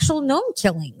after the actual known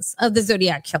killings of the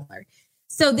Zodiac Killer.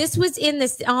 So this was in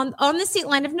this on the state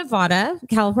line of Nevada,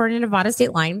 California-Nevada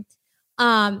state line.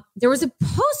 There was a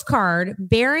postcard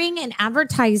bearing an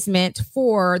advertisement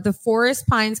for the Forest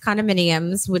Pines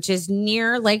condominiums, which is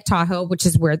near Lake Tahoe, which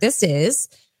is where this is.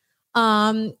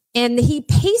 And he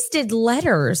pasted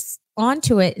letters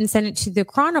onto it and sent it to the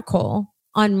Chronicle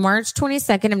on March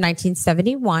 22nd of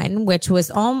 1971, which was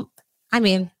not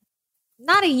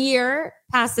a year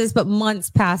past this, but months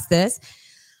past this.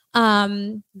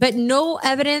 But no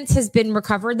evidence has been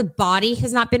recovered. The body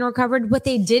has not been recovered. What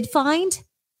they did find,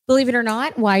 believe it or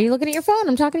not. Why are you looking at your phone?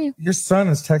 I'm talking to you. Your son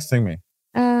is texting me.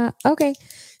 Okay.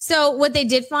 So what they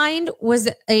did find was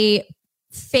a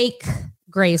fake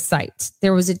grave site.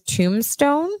 There was a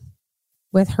tombstone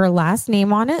with her last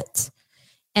name on it,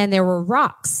 and there were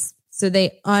rocks. So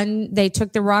they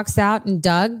took the rocks out and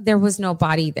dug. There was no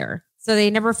body there. So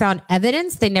they never found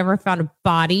evidence. They never found a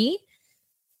body.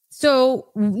 So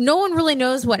no one really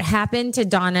knows what happened to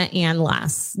Donna Ann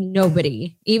Lass.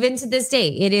 Nobody. Even to this day,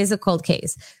 it is a cold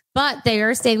case. But they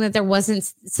are saying that there wasn't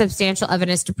substantial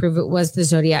evidence to prove it was the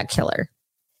Zodiac Killer.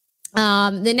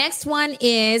 The next one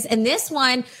is, and this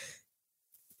one,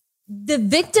 the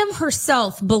victim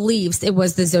herself believes it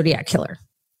was the Zodiac Killer.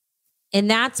 And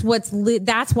that's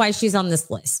why she's on this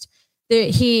list.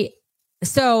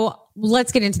 So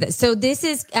let's get into this. So this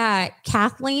is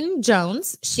Kathleen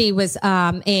Jones. She was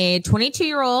a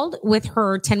 22-year-old with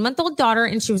her 10-month-old daughter,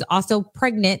 and she was also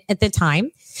pregnant at the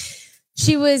time.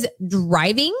 She was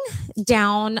driving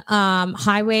down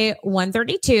Highway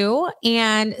 132,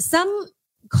 and some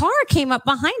car came up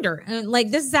behind her. And like,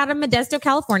 this is out of Modesto,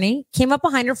 California. Came up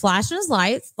behind her, flashing his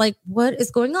lights. Like, what is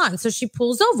going on? So she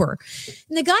pulls over,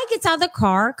 and the guy gets out of the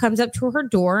car, comes up to her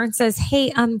door, and says,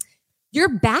 "Hey, your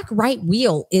back right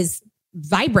wheel is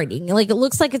vibrating. Like, it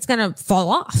looks like it's going to fall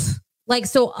off. Like,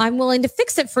 so I'm willing to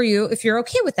fix it for you if you're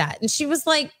okay with that." And she was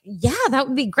like, "Yeah, that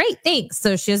would be great. Thanks."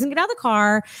 So she doesn't get out of the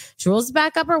car. She rolls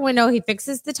back up her window. He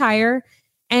fixes the tire,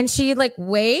 and she like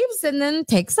waves and then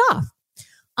takes off.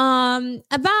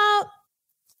 About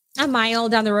a mile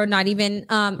down the road, not even,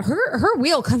 her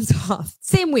wheel comes off.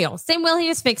 Same wheel he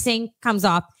was fixing comes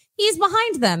off. He's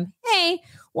behind them. "Hey,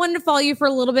 wanted to follow you for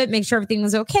a little bit, make sure everything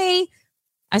was okay.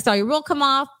 I saw your wheel come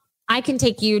off. I can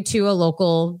take you to a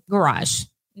local garage."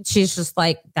 And she's just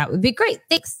like, "That would be great.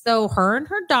 Thanks." So her and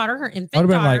her daughter, her infant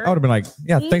daughter. I would have been like,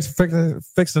 "Yeah, thanks for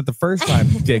fixing it the first time,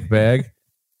 dick bag."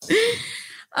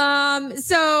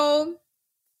 So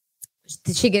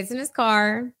she gets in his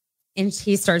car and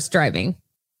he starts driving.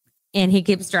 And he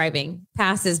keeps driving,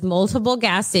 passes multiple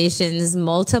gas stations,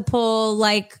 multiple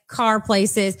like car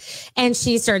places. And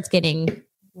she starts getting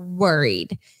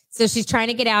worried. So she's trying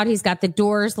to get out. He's got the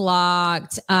doors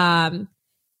locked.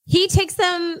 He takes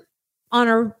them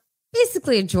on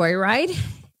basically a joyride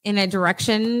in a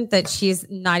direction that she's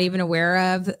not even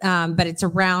aware of. But it's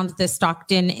around the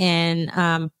Stockton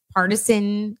and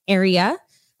Partisan area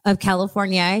of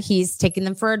California. He's taking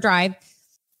them for a drive.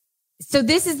 So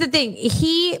this is the thing.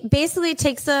 He basically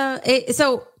takes them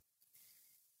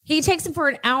for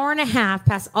an hour and a half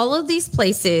past all of these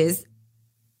places.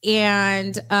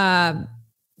 And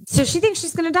so she thinks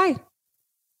she's going to die.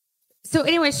 So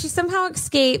anyway, she somehow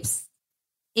escapes.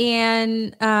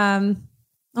 And oh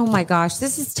my gosh,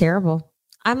 this is terrible.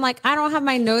 I'm like, I don't have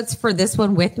my notes for this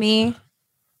one with me.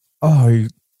 Oh,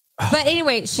 but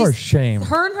anyway, for shame.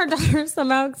 Her and her daughter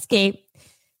somehow escape.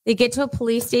 They get to a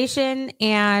police station,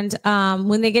 and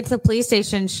when they get to the police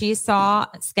station, she saw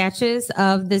sketches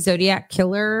of the Zodiac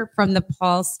killer from the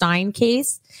Paul Stein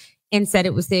case and said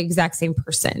it was the exact same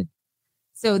person.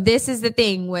 So this is the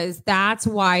thing, that's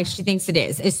why she thinks it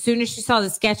is. As soon as she saw the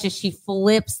sketches, she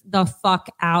flips the fuck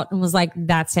out and was like,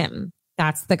 that's him.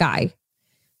 That's the guy.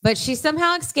 But she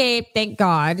somehow escaped, thank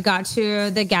God, got to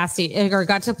the gas station or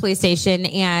got to the police station.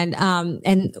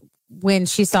 And when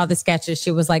she saw the sketches,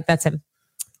 she was like, that's him.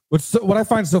 What I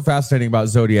find so fascinating about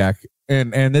Zodiac,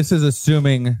 and this is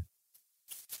assuming,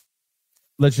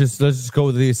 let's just go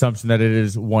with the assumption that it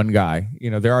is one guy.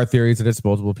 There are theories that it's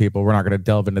multiple people. We're not going to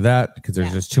delve into that because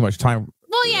there's just too much time.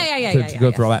 Well, to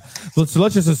go through all that. So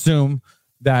let's just assume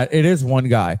that it is one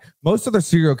guy. Most other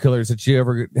serial killers that you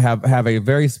ever have a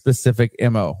very specific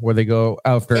MO where they go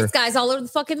after. This guy's all over the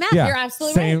fucking map. Yeah, you're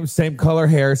absolutely right. Same color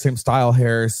hair, same style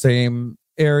hair, same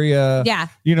area. Yeah.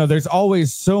 There's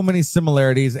always so many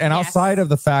similarities. And outside of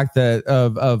the fact that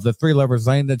of the Three Lovers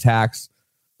Lane attacks,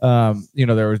 there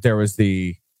was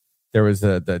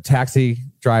the taxi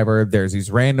driver. There's these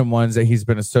random ones that he's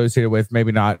been associated with,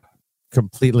 maybe not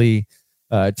completely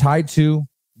tied to,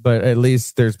 but at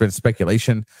least there's been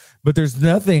speculation. But there's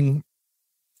nothing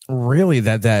really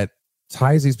that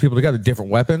ties these people together.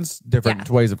 Different weapons, different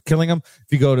ways of killing them.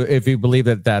 If you believe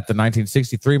that the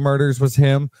 1963 murders was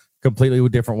him, completely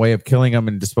different way of killing them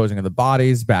and disposing of the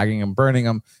bodies, bagging them, burning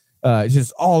them,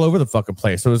 just all over the fucking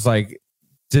place. So it was like,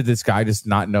 did this guy just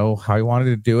not know how he wanted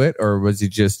to do it, or was he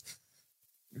just?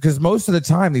 Because most of the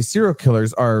time, these serial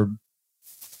killers are.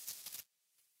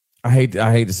 I hate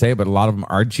to say it, but a lot of them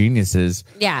are geniuses.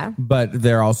 Yeah. But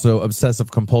they're also obsessive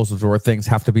compulsive, where things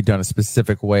have to be done a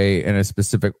specific way in a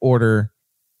specific order.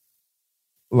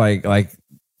 Like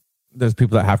there's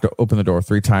people that have to open the door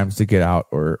 3 times to get out,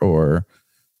 or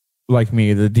like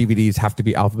me, the DVDs have to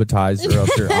be alphabetized or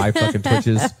else your eye fucking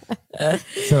twitches.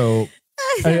 So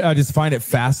I just find it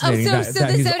fascinating. So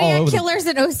the Zodiac killer's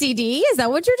an OCD? Is that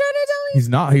what you're trying to tell me? He's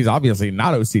not. He's obviously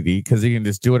not OCD because he can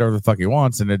just do whatever the fuck he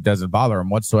wants and it doesn't bother him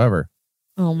whatsoever.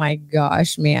 Oh my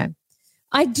gosh, man.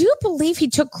 I do believe he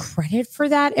took credit for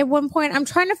that at one point. I'm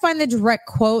trying to find the direct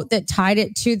quote that tied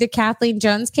it to the Kathleen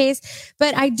Jones case,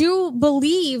 but I do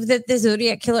believe that the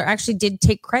Zodiac killer actually did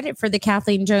take credit for the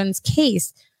Kathleen Jones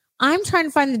case. I'm trying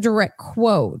to find the direct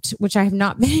quote, which I have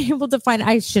not been able to find.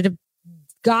 I should have.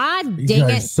 God dang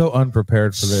it. So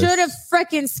unprepared for this. Should have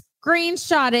freaking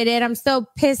screenshotted it. I'm so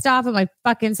pissed off at my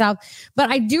fucking self. But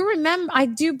I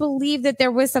do believe that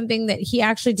there was something that he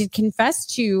actually did confess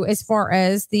to as far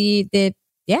as the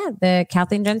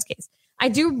Kathleen Jones case. I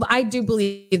do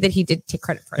believe that he did take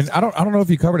credit for it. And I don't know if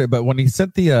you covered it, but when he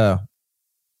sent some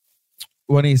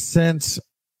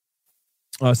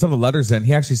of the letters in,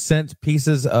 he actually sent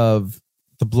pieces of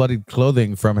the bloodied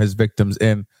clothing from his victims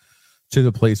in to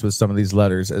the police with some of these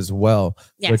letters as well,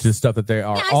 which is stuff that they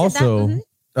are also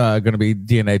going to be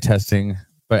DNA testing,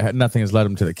 but nothing has led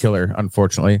them to the killer,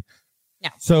 unfortunately. Yeah.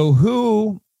 So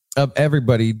who of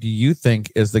everybody do you think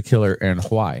is the killer and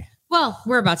why? Well,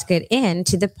 we're about to get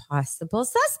into the possible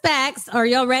suspects. Are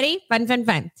y'all ready?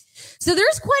 Fun. So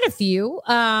there's quite a few.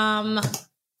 I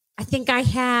think I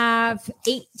have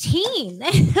 18.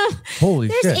 Holy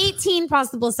shit. There's 18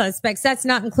 possible suspects. That's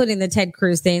not including the Ted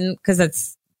Cruz thing because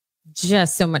that's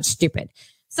just so much stupid.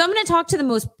 So I'm going to talk to the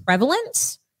most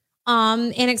prevalent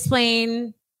and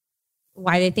explain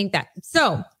why they think that.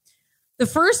 So the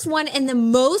first one and the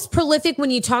most prolific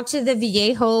when you talk to the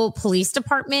Vallejo Police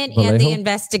Department and the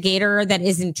investigator that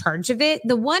is in charge of it,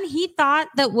 the one he thought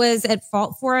that was at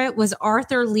fault for it was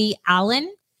Arthur Lee Allen.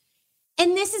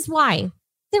 And this is why.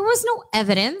 There was no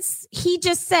evidence. He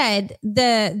just said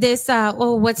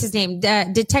what's his name?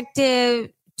 Detective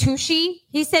Tucci.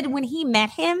 He said when he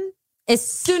met him, as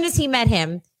soon as he met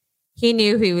him, he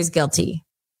knew he was guilty.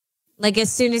 like as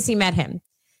soon as he met him.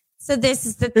 So this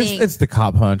is the thing. It's the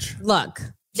cop hunch. Look,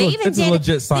 It's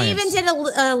legit science. They even did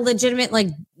a legitimate like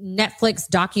Netflix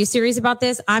docuseries about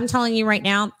this. I'm telling you right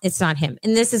now, it's not him.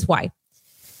 And this is why.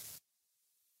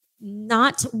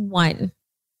 Not one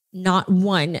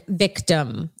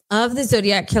victim of the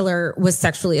Zodiac killer was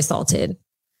sexually assaulted.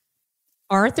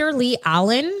 Arthur Lee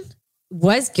Allen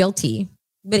was guilty,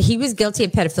 but he was guilty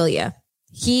of pedophilia.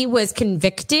 He was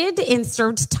convicted and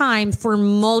served time for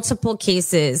multiple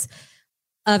cases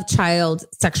of child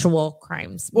sexual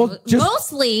crimes,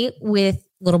 mostly with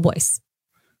little boys.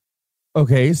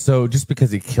 Okay, so just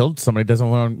because he killed somebody doesn't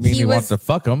mean he wants to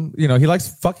fuck them. You know, he likes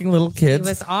fucking little kids. He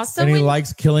was also he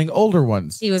likes killing older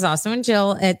ones. He was also in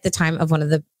jail at the time of one of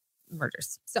the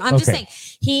murders. So I'm just saying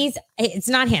it's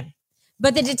not him.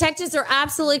 But the detectives are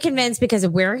absolutely convinced because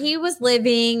of where he was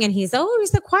living, and he's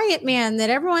the quiet man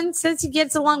that everyone says he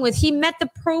gets along with. He met the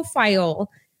profile.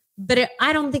 But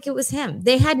I don't think it was him.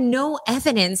 They had no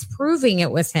evidence proving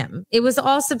it was him. It was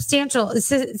all circumstantial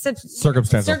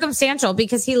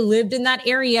because he lived in that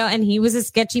area and he was a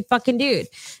sketchy fucking dude.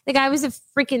 The guy was a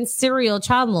freaking serial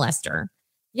child molester.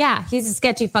 Yeah, he's a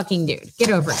sketchy fucking dude.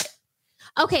 Get over it.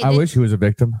 Okay. I wish he was a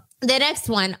victim. The next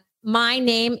one, my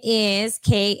name is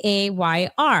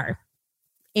Kayr.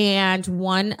 And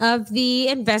one of the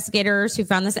investigators who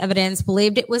found this evidence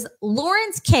believed it was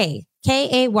Lawrence Kaye,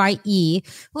 Kaye,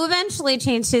 who eventually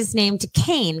changed his name to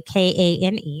Kane,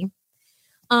 Kane.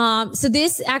 So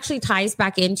this actually ties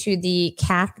back into the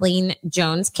Kathleen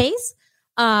Jones case.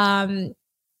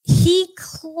 She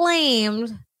claimed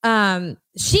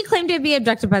to be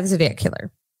abducted by the Zodiac killer,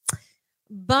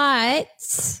 but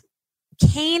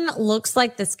Kane looks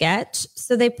like the sketch,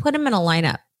 so they put him in a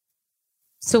lineup.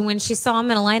 So when she saw him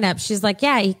in a lineup, she's like,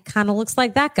 yeah, he kind of looks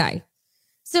like that guy.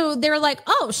 So they're like,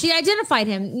 oh, she identified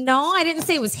him. No, I didn't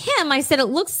say it was him. I said it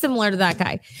looks similar to that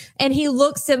guy. And he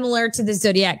looks similar to the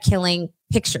Zodiac killing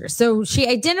picture. So she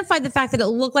identified the fact that it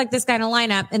looked like this guy in a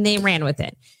lineup, and they ran with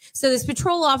it. So this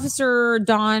patrol officer,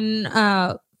 Don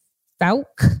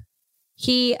Faulk,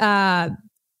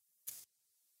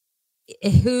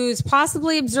 who's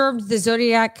possibly observed the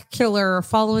Zodiac killer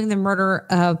following the murder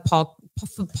of Paul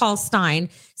Stine,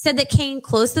 said that Kane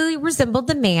closely resembled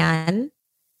the man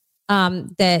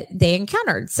that they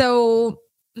encountered. So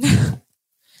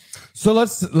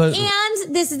let's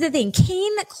and this is the thing.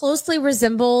 Kane closely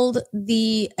resembled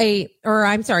Kane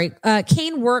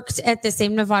worked at the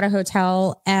same Nevada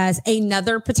hotel as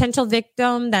another potential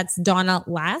victim. That's Donna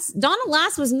Lass. Donna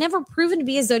Lass was never proven to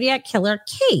be a Zodiac killer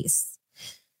case.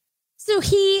 So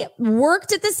he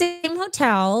worked at the same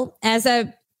hotel as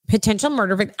a potential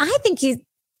murder victim. I think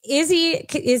is he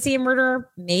a murderer?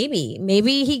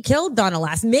 Maybe he killed Donna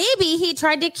Lass. Maybe he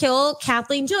tried to kill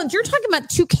Kathleen Jones. You're talking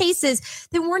about two cases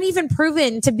that weren't even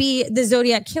proven to be the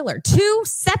Zodiac killer. Two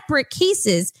separate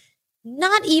cases,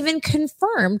 not even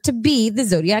confirmed to be the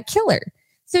Zodiac killer.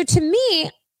 So to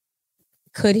me,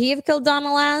 could he have killed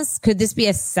Donna Lass? Could this be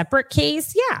a separate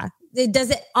case? Yeah. Does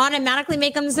it automatically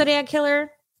make him the Zodiac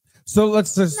killer? So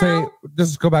let's just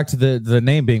just go back to the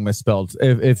name being misspelled.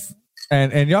 If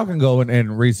y'all can go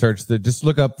and research just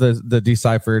look up the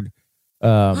deciphered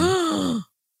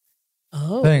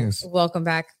things. Welcome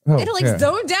back. Oh,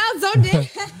 zone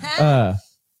down.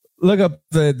 Look up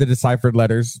the deciphered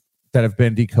letters that have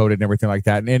been decoded and everything like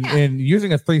that. And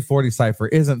using a 340 cipher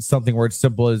isn't something where it's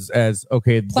simple as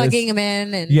okay, plugging them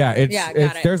in and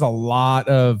there's a lot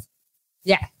of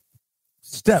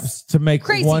steps to make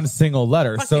one single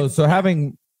letter. So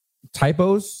having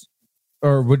typos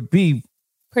would be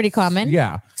pretty common.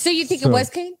 Yeah. So you think it was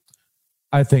Kane?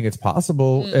 I think it's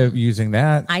possible using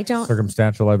that. I don't.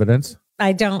 Circumstantial evidence.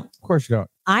 I don't. Of course you don't.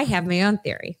 I have my own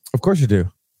theory. Of course you do.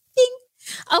 Ding.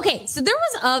 Okay, so there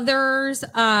was others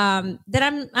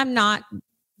that I'm not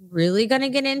really going to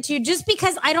get into just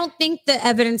because I don't think the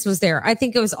evidence was there. I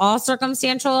think it was all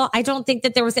circumstantial. I don't think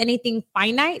that there was anything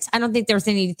finite. I don't think there was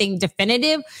anything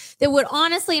definitive that would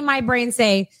honestly in my brain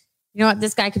say, you know what,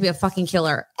 this guy could be a fucking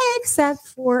killer, except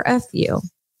for a few.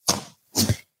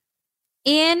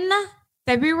 In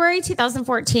February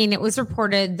 2014, it was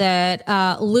reported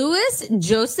that Louis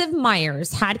Joseph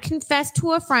Myers had confessed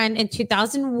to a friend in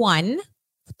 2001,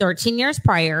 13 years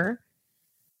prior,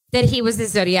 that he was the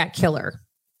Zodiac killer.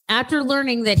 After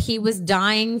learning that he was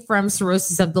dying from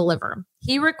cirrhosis of the liver,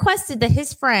 he requested that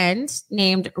his friend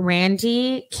named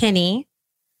Randy Kinney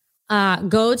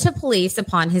go to police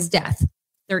upon his death.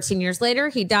 13 years later,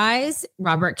 he dies.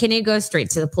 Robert Kinney goes straight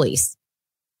to the police.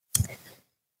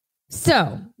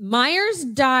 So Myers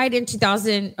died in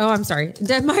 2000. Oh, I'm sorry.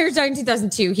 Myers died in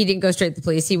 2002. He didn't go straight to the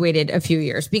police. He waited a few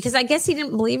years because I guess he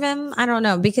didn't believe him. I don't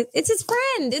know, because it's his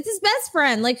friend. It's his best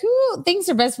friend. Like, who thinks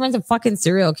their best friend's a fucking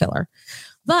serial killer?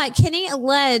 But Kenny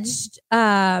alleged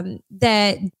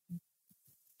that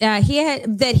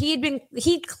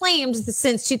he claimed that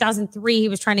since 2003 he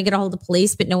was trying to get a hold of the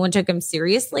police, but no one took him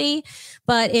seriously.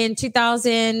 But in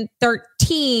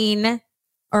 2013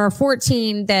 or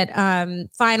 14, that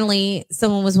finally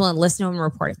someone was willing to listen to him and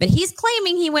report it. But he's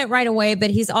claiming he went right away, but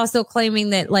he's also claiming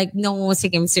that like no one was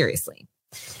taking him seriously.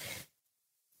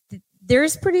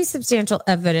 There's pretty substantial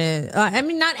evidence. I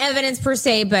mean, not evidence per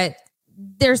se, but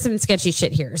there's some sketchy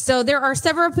shit here. So there are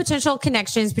several potential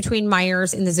connections between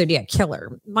Myers and the Zodiac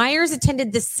Killer. Myers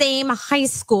attended the same high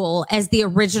school as the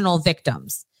original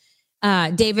victims,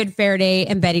 David Faraday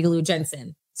and Betty Lou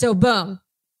Jensen. So boom,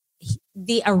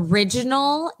 the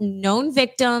original known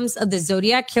victims of the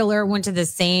Zodiac Killer went to the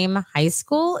same high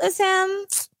school as him.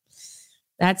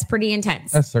 That's pretty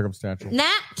intense. That's circumstantial.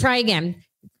 Try again.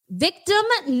 Victim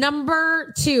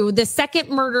number 2, the second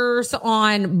murders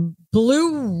on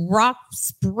Blue Rock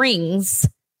Springs,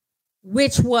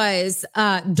 which was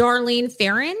Darlene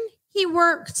Farron. He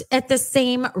worked at the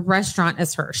same restaurant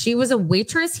as her. She was a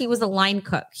waitress. He was a line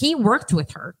cook. He worked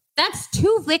with her. That's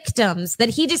 2 victims that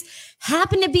he just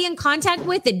happened to be in contact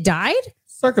with that died.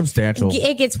 Circumstantial.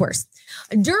 It gets worse.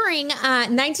 During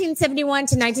 1971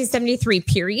 to 1973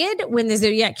 period, when the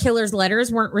Zodiac Killer's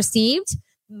letters weren't received,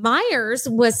 Myers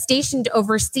was stationed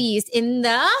overseas in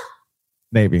the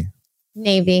Navy.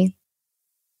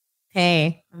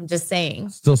 Hey, I'm just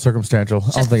saying. Still circumstantial.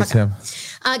 I don't think it's him.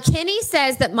 Kenny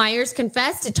says that Myers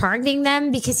confessed to targeting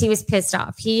them because he was pissed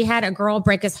off. He had a girl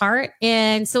break his heart.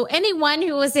 And so anyone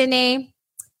who was in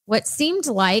what seemed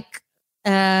like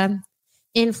in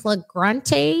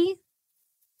flagrante,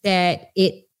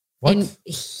 and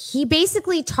he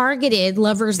basically targeted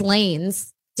lovers'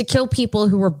 lanes to kill people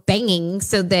who were banging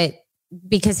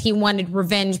because he wanted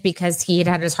revenge because he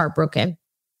had his heart broken,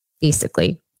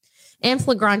 basically. And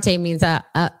flagrante means a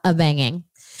banging.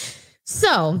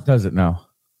 So does it now?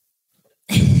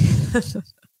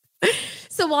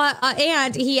 So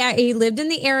and he lived in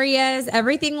the areas,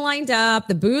 everything lined up,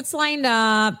 the boots lined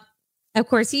up. Of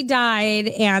course, he died,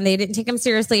 and they didn't take him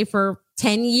seriously for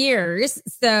 10 years.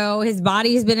 So his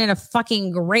body has been in a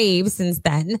fucking grave since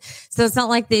then. So it's not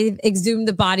like they've exhumed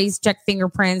the bodies, checked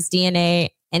fingerprints, DNA,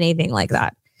 anything like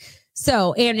that.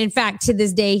 So, and in fact, to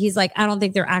this day, he's like, I don't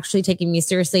think they're actually taking me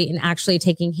seriously and actually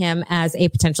taking him as a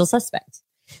potential suspect.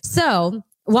 So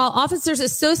while officers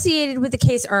associated with the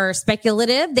case are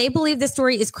speculative, they believe the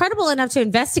story is credible enough to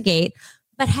investigate,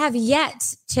 but have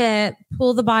yet to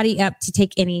pull the body up to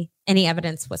take any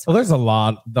evidence whatsoever. Well, there's a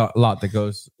lot that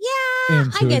goes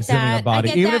into I get examining that. a body.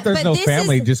 I get Even that. if there's But no this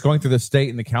family, is- just going through the state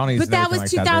and the counties. But and that everything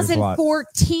was like there's a lot.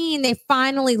 2014. They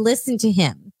finally listened to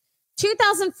him.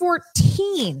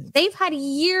 2014. They've had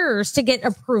years to get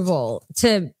approval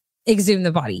to exhume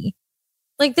the body.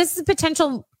 Like, this is a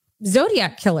potential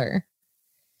Zodiac killer.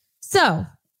 So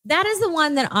that is the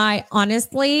one that I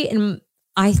honestly, and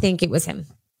I think it was him.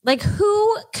 Like,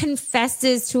 who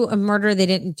confesses to a murder they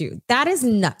didn't do? That is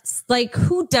nuts. Like,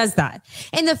 who does that?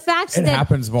 And the fact It that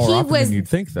happens more he often was than you'd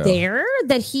think, though.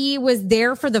 that he was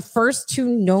there for the first 2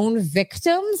 known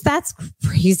victims, that's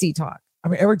crazy talk. I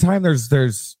mean, every time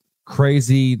there's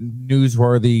crazy,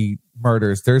 newsworthy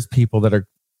murders, there's people that are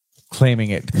claiming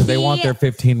it because they want their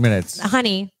 15 minutes.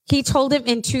 Honey, he told him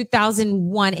in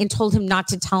 2001 and told him not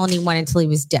to tell anyone until he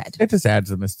was dead. It just adds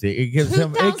a mystique. It gives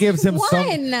him some,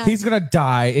 2001. he's going to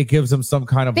die. It gives him some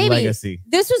kind of Baby, legacy.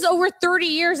 This was over 30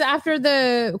 years after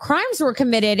the crimes were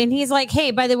committed. And he's like,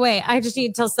 hey, by the way, I just need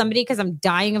to tell somebody because I'm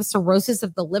dying of cirrhosis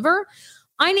of the liver.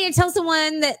 I need to tell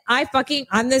someone that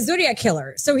I'm the Zodiac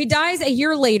killer. So he dies a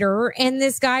year later, and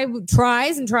this guy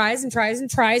tries and tries and tries and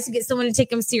tries to get someone to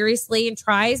take him seriously and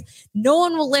tries. No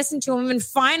one will listen to him. And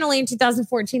finally, in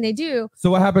 2014, they do. So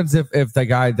what happens if the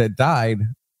guy that died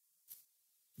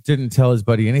didn't tell his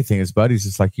buddy anything? His buddy's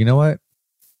just like, you know what?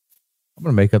 I'm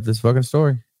going to make up this fucking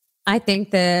story. I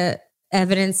think the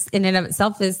evidence in and of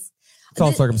itself It's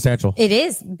all circumstantial. It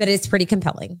is, but it's pretty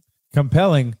compelling.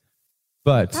 Compelling,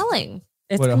 but Compelling.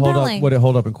 It's would it compelling.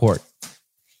 hold up in court?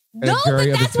 And No, a jury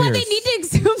but of that's his why they peers. need to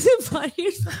exhume the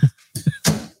bodies.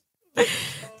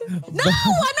 No,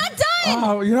 I'm not done.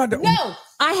 Oh, you're not. No,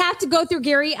 I have to go through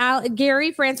Gary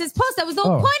Francis' post. That was the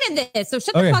whole point of this. So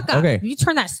shut the fuck up. Okay. You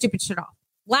turn that stupid shit off.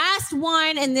 Last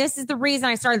one, and this is the reason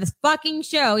I started this fucking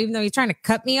show, even though he's trying to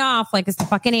cut me off like it's the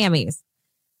fucking Emmys.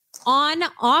 On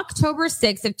October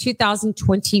 6th of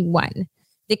 2021,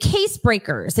 the Case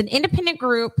Breakers, an independent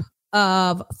group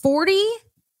of 40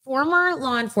 former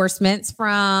law enforcement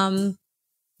from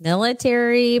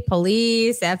military,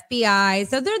 police, FBI.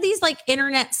 So they're these like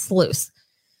internet sleuths.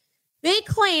 They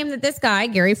claim that this guy,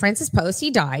 Gary Francis Post, he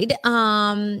died.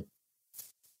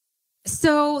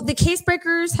 So the case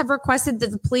breakers have requested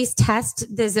that the police test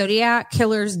the Zodiac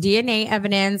killer's DNA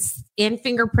evidence and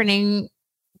fingerprinting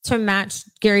to match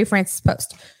Gary Francis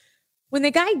Post. When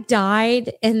the guy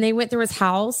died and they went through his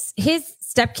house, his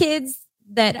stepkids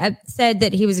that said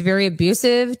that he was very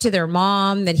abusive to their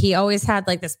mom, that he always had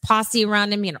like this posse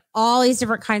around him, all these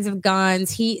different kinds of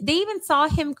guns. They even saw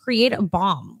him create a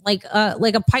bomb, like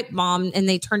a pipe bomb, and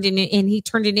he turned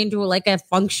it into like a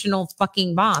functional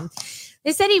fucking bomb.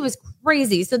 They said he was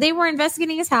crazy. So they were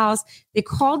investigating his house. They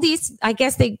called these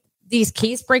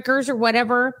case breakers or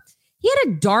whatever. He had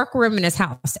a dark room in his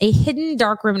house, a hidden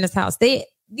dark room in his house.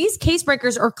 These case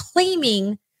breakers are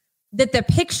claiming that the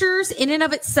pictures in and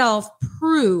of itself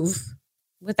prove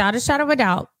without a shadow of a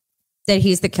doubt that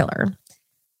he's the killer.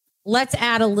 Let's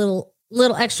add a little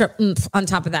extra oomph on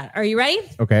top of that. Are you ready?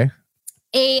 Okay.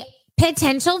 A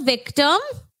potential victim,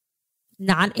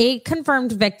 not a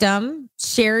confirmed victim,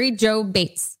 Sherry Jo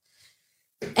Bates.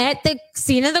 At the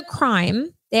scene of the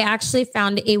crime, they actually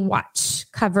found a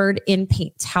watch covered in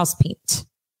paint, house paint.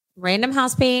 Random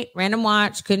house paint, random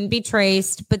watch, couldn't be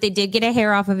traced, but they did get a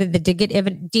hair off of it. They did get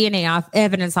DNA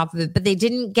evidence off of it, but they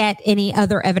didn't get any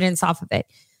other evidence off of it.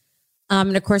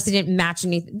 And of course, they didn't match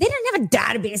anything. They didn't have a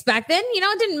database back then.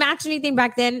 It didn't match anything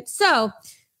back then. So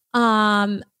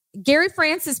Gary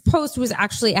Francis Post was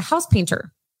actually a house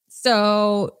painter.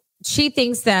 So she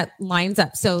thinks that lines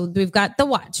up. So we've got the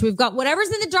watch. We've got whatever's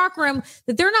in the dark room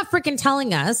that they're not freaking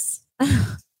telling us.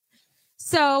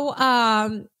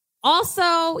 So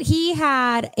also, he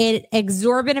had an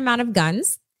exorbitant amount of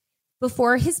guns.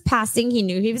 Before his passing, he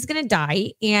knew he was going to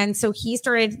die. And so he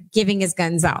started giving his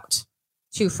guns out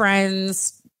to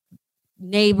friends,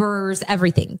 neighbors,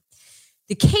 everything.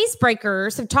 The case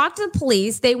breakers have talked to the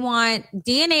police. They want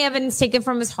DNA evidence taken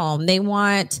from his home. They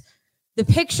want the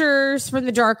pictures from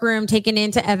the dark room taken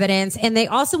into evidence. And they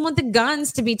also want the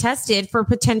guns to be tested for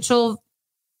potential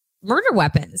murder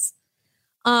weapons.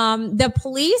 The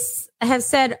police have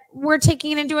said we're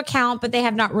taking it into account, but they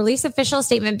have not released official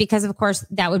statement because, of course,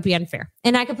 that would be unfair.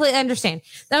 And I completely understand.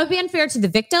 That would be unfair to the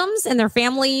victims and their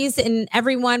families and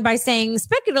everyone by saying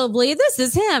speculatively, this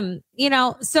is him,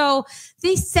 So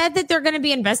they said that they're going to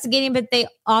be investigating, but they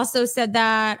also said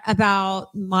that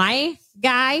about my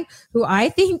guy, who I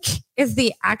think is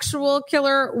the actual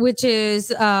killer, which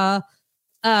is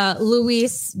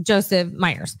Luis Joseph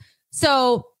Myers.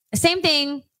 So same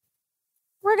thing.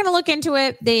 We're going to look into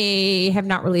it. They have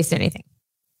not released anything.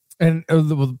 And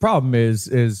the problem is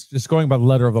just going by the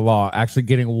letter of the law, actually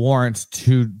getting warrants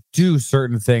to do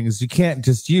certain things. You can't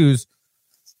just use.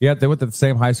 Yeah, they went to the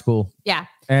same high school. Yeah.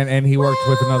 And he worked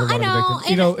with another one of the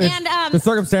victims. The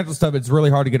circumstantial stuff, it's really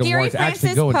hard to get a warrant to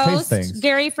actually go and chase things.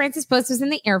 Gary Francis Post was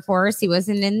in the Air Force. He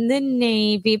wasn't in the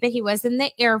Navy, but he was in the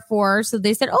Air Force. So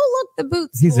they said, oh, look, the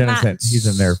boots. He's innocent. He's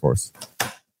in the Air Force.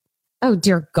 Oh,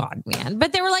 dear God, man.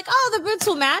 But they were like, oh, the boots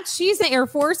will match. He's in the Air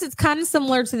Force. It's kind of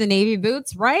similar to the Navy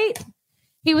boots, right?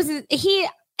 It's, you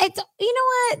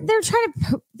know what?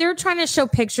 They're trying to show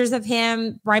pictures of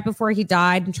him right before he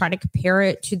died and try to compare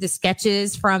it to the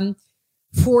sketches from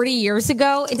 40 years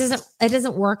ago. It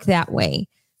doesn't work that way.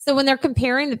 So when they're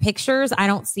comparing the pictures, I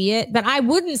don't see it, but I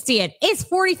wouldn't see it. It's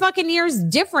 40 fucking years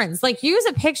difference. Like, use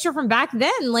a picture from back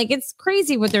then. Like, it's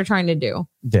crazy what they're trying to do.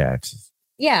 Yeah.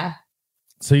 Yeah.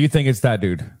 So you think it's that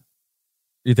dude?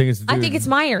 You think it's the dude? I think it's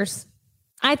Myers.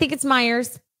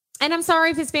 And I'm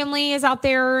sorry if his family is out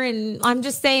there, and I'm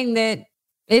just saying that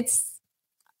it's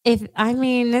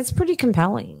pretty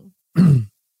compelling.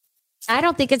 I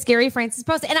don't think it's Gary Francis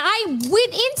Post. And I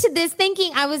went into this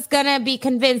thinking I was going to be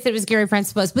convinced it was Gary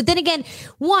Francis Post. But then again,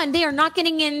 they are not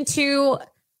getting into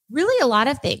really a lot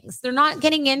of things. They're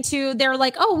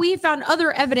like, oh, we found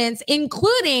other evidence,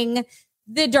 including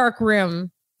the dark room.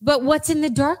 But what's in the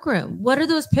dark room? What are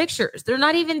those pictures? They're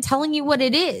not even telling you what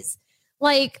it is.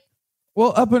 Like,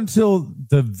 well, up until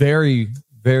the very,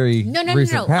 very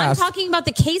recent past, I'm talking about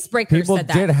the case breakers. People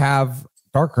did have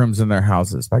dark rooms in their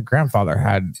houses. My grandfather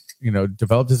had,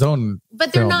 developed his own.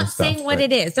 But they're not saying what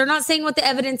it is. They're not saying what the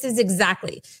evidence is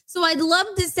exactly. So I'd love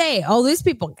to say, oh, these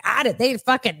people got it. They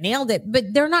fucking nailed it.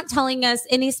 But they're not telling us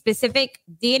any specific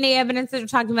DNA evidence that they're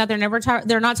talking about.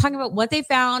 They're not talking about what they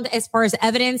found as far as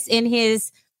evidence in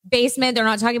his basement. They're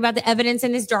not talking about the evidence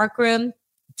in his dark room.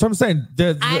 So I'm saying,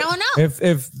 I don't know if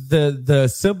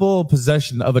the simple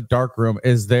possession of a dark room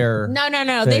is there.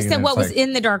 No. They said what was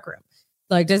in the dark room.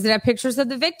 Like, does it have pictures of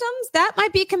the victims? That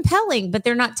might be compelling, but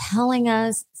they're not telling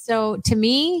us. So to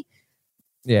me,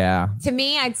 Yeah. To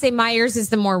me, I'd say Myers is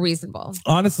the more reasonable.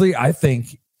 Honestly, I think.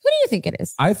 Who do you think it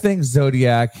is? I think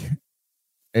Zodiac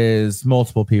is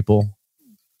multiple people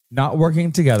not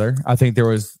working together. I think there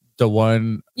was the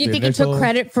one. You think it took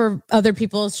credit for other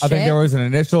people's shit? I think there was an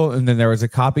initial and then there was a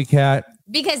copycat.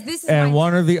 Because this is and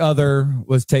one or the other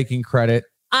was taking credit.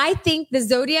 I think the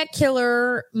Zodiac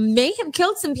killer may have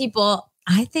killed some people.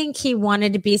 I think he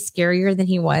wanted to be scarier than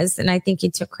he was. And I think he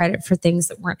took credit for things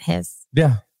that weren't his.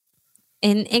 Yeah.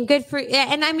 And good for,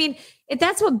 and I mean, if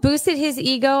that's what boosted his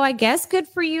ego, I guess good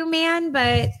for you, man.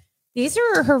 But these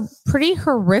are pretty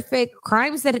horrific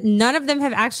crimes that none of them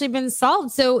have actually been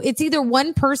solved. So it's either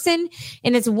one person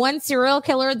and it's one serial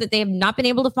killer that they have not been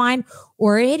able to find,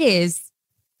 or it is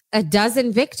a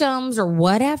dozen victims or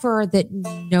whatever that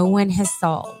no one has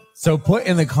solved. So put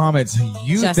in the comments who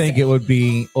you think it would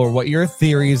be, or what your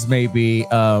theories may be.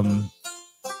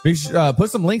 We should, put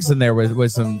some links in there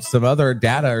with some other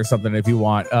data or something if you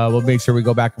want. We'll make sure we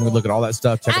go back and we look at all that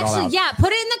stuff. Check it all out. Yeah,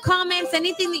 put it in the comments,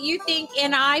 anything that you think,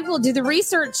 and I will do the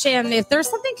research. And if there's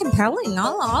something compelling,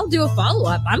 I'll do a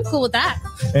follow-up. I'm cool with that.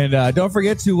 And don't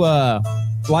forget to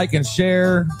like and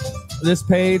share this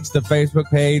page, the Facebook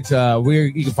page.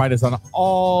 You can find us on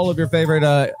all of your favorite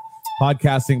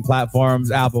podcasting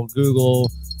platforms: Apple,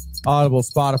 Google, Audible,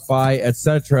 Spotify,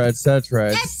 etc.,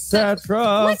 etc.,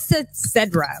 etc. What's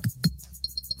etc.?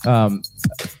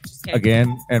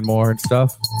 Again, and more and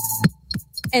stuff.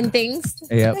 And things.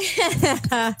 Yep.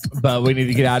 But we need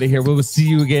to get out of here. We will see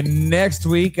you again next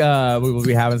week. We will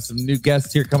be having some new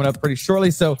guests here coming up pretty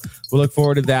shortly. So we'll look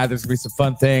forward to that. There's going to be some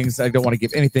fun things. I don't want to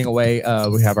give anything away.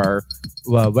 We have our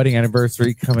wedding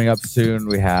anniversary coming up soon.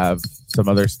 We have some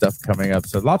other stuff coming up.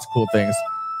 So lots of cool things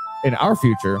in our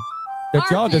future that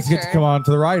y'all just get to come on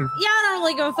to the ride. Yeah, I don't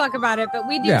really give a fuck about it, but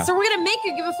we do. Yeah. So we're going to make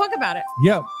you give a fuck about it.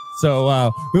 Yep.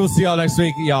 So we will see y'all next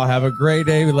week. Y'all have a great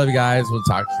day. We love you guys. We'll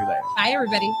talk to you later. Bye,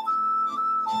 everybody.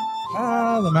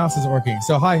 The mouse isn't working.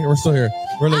 So hi, we're still here.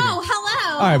 We're leaving. Oh,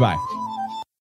 hello. All right, bye.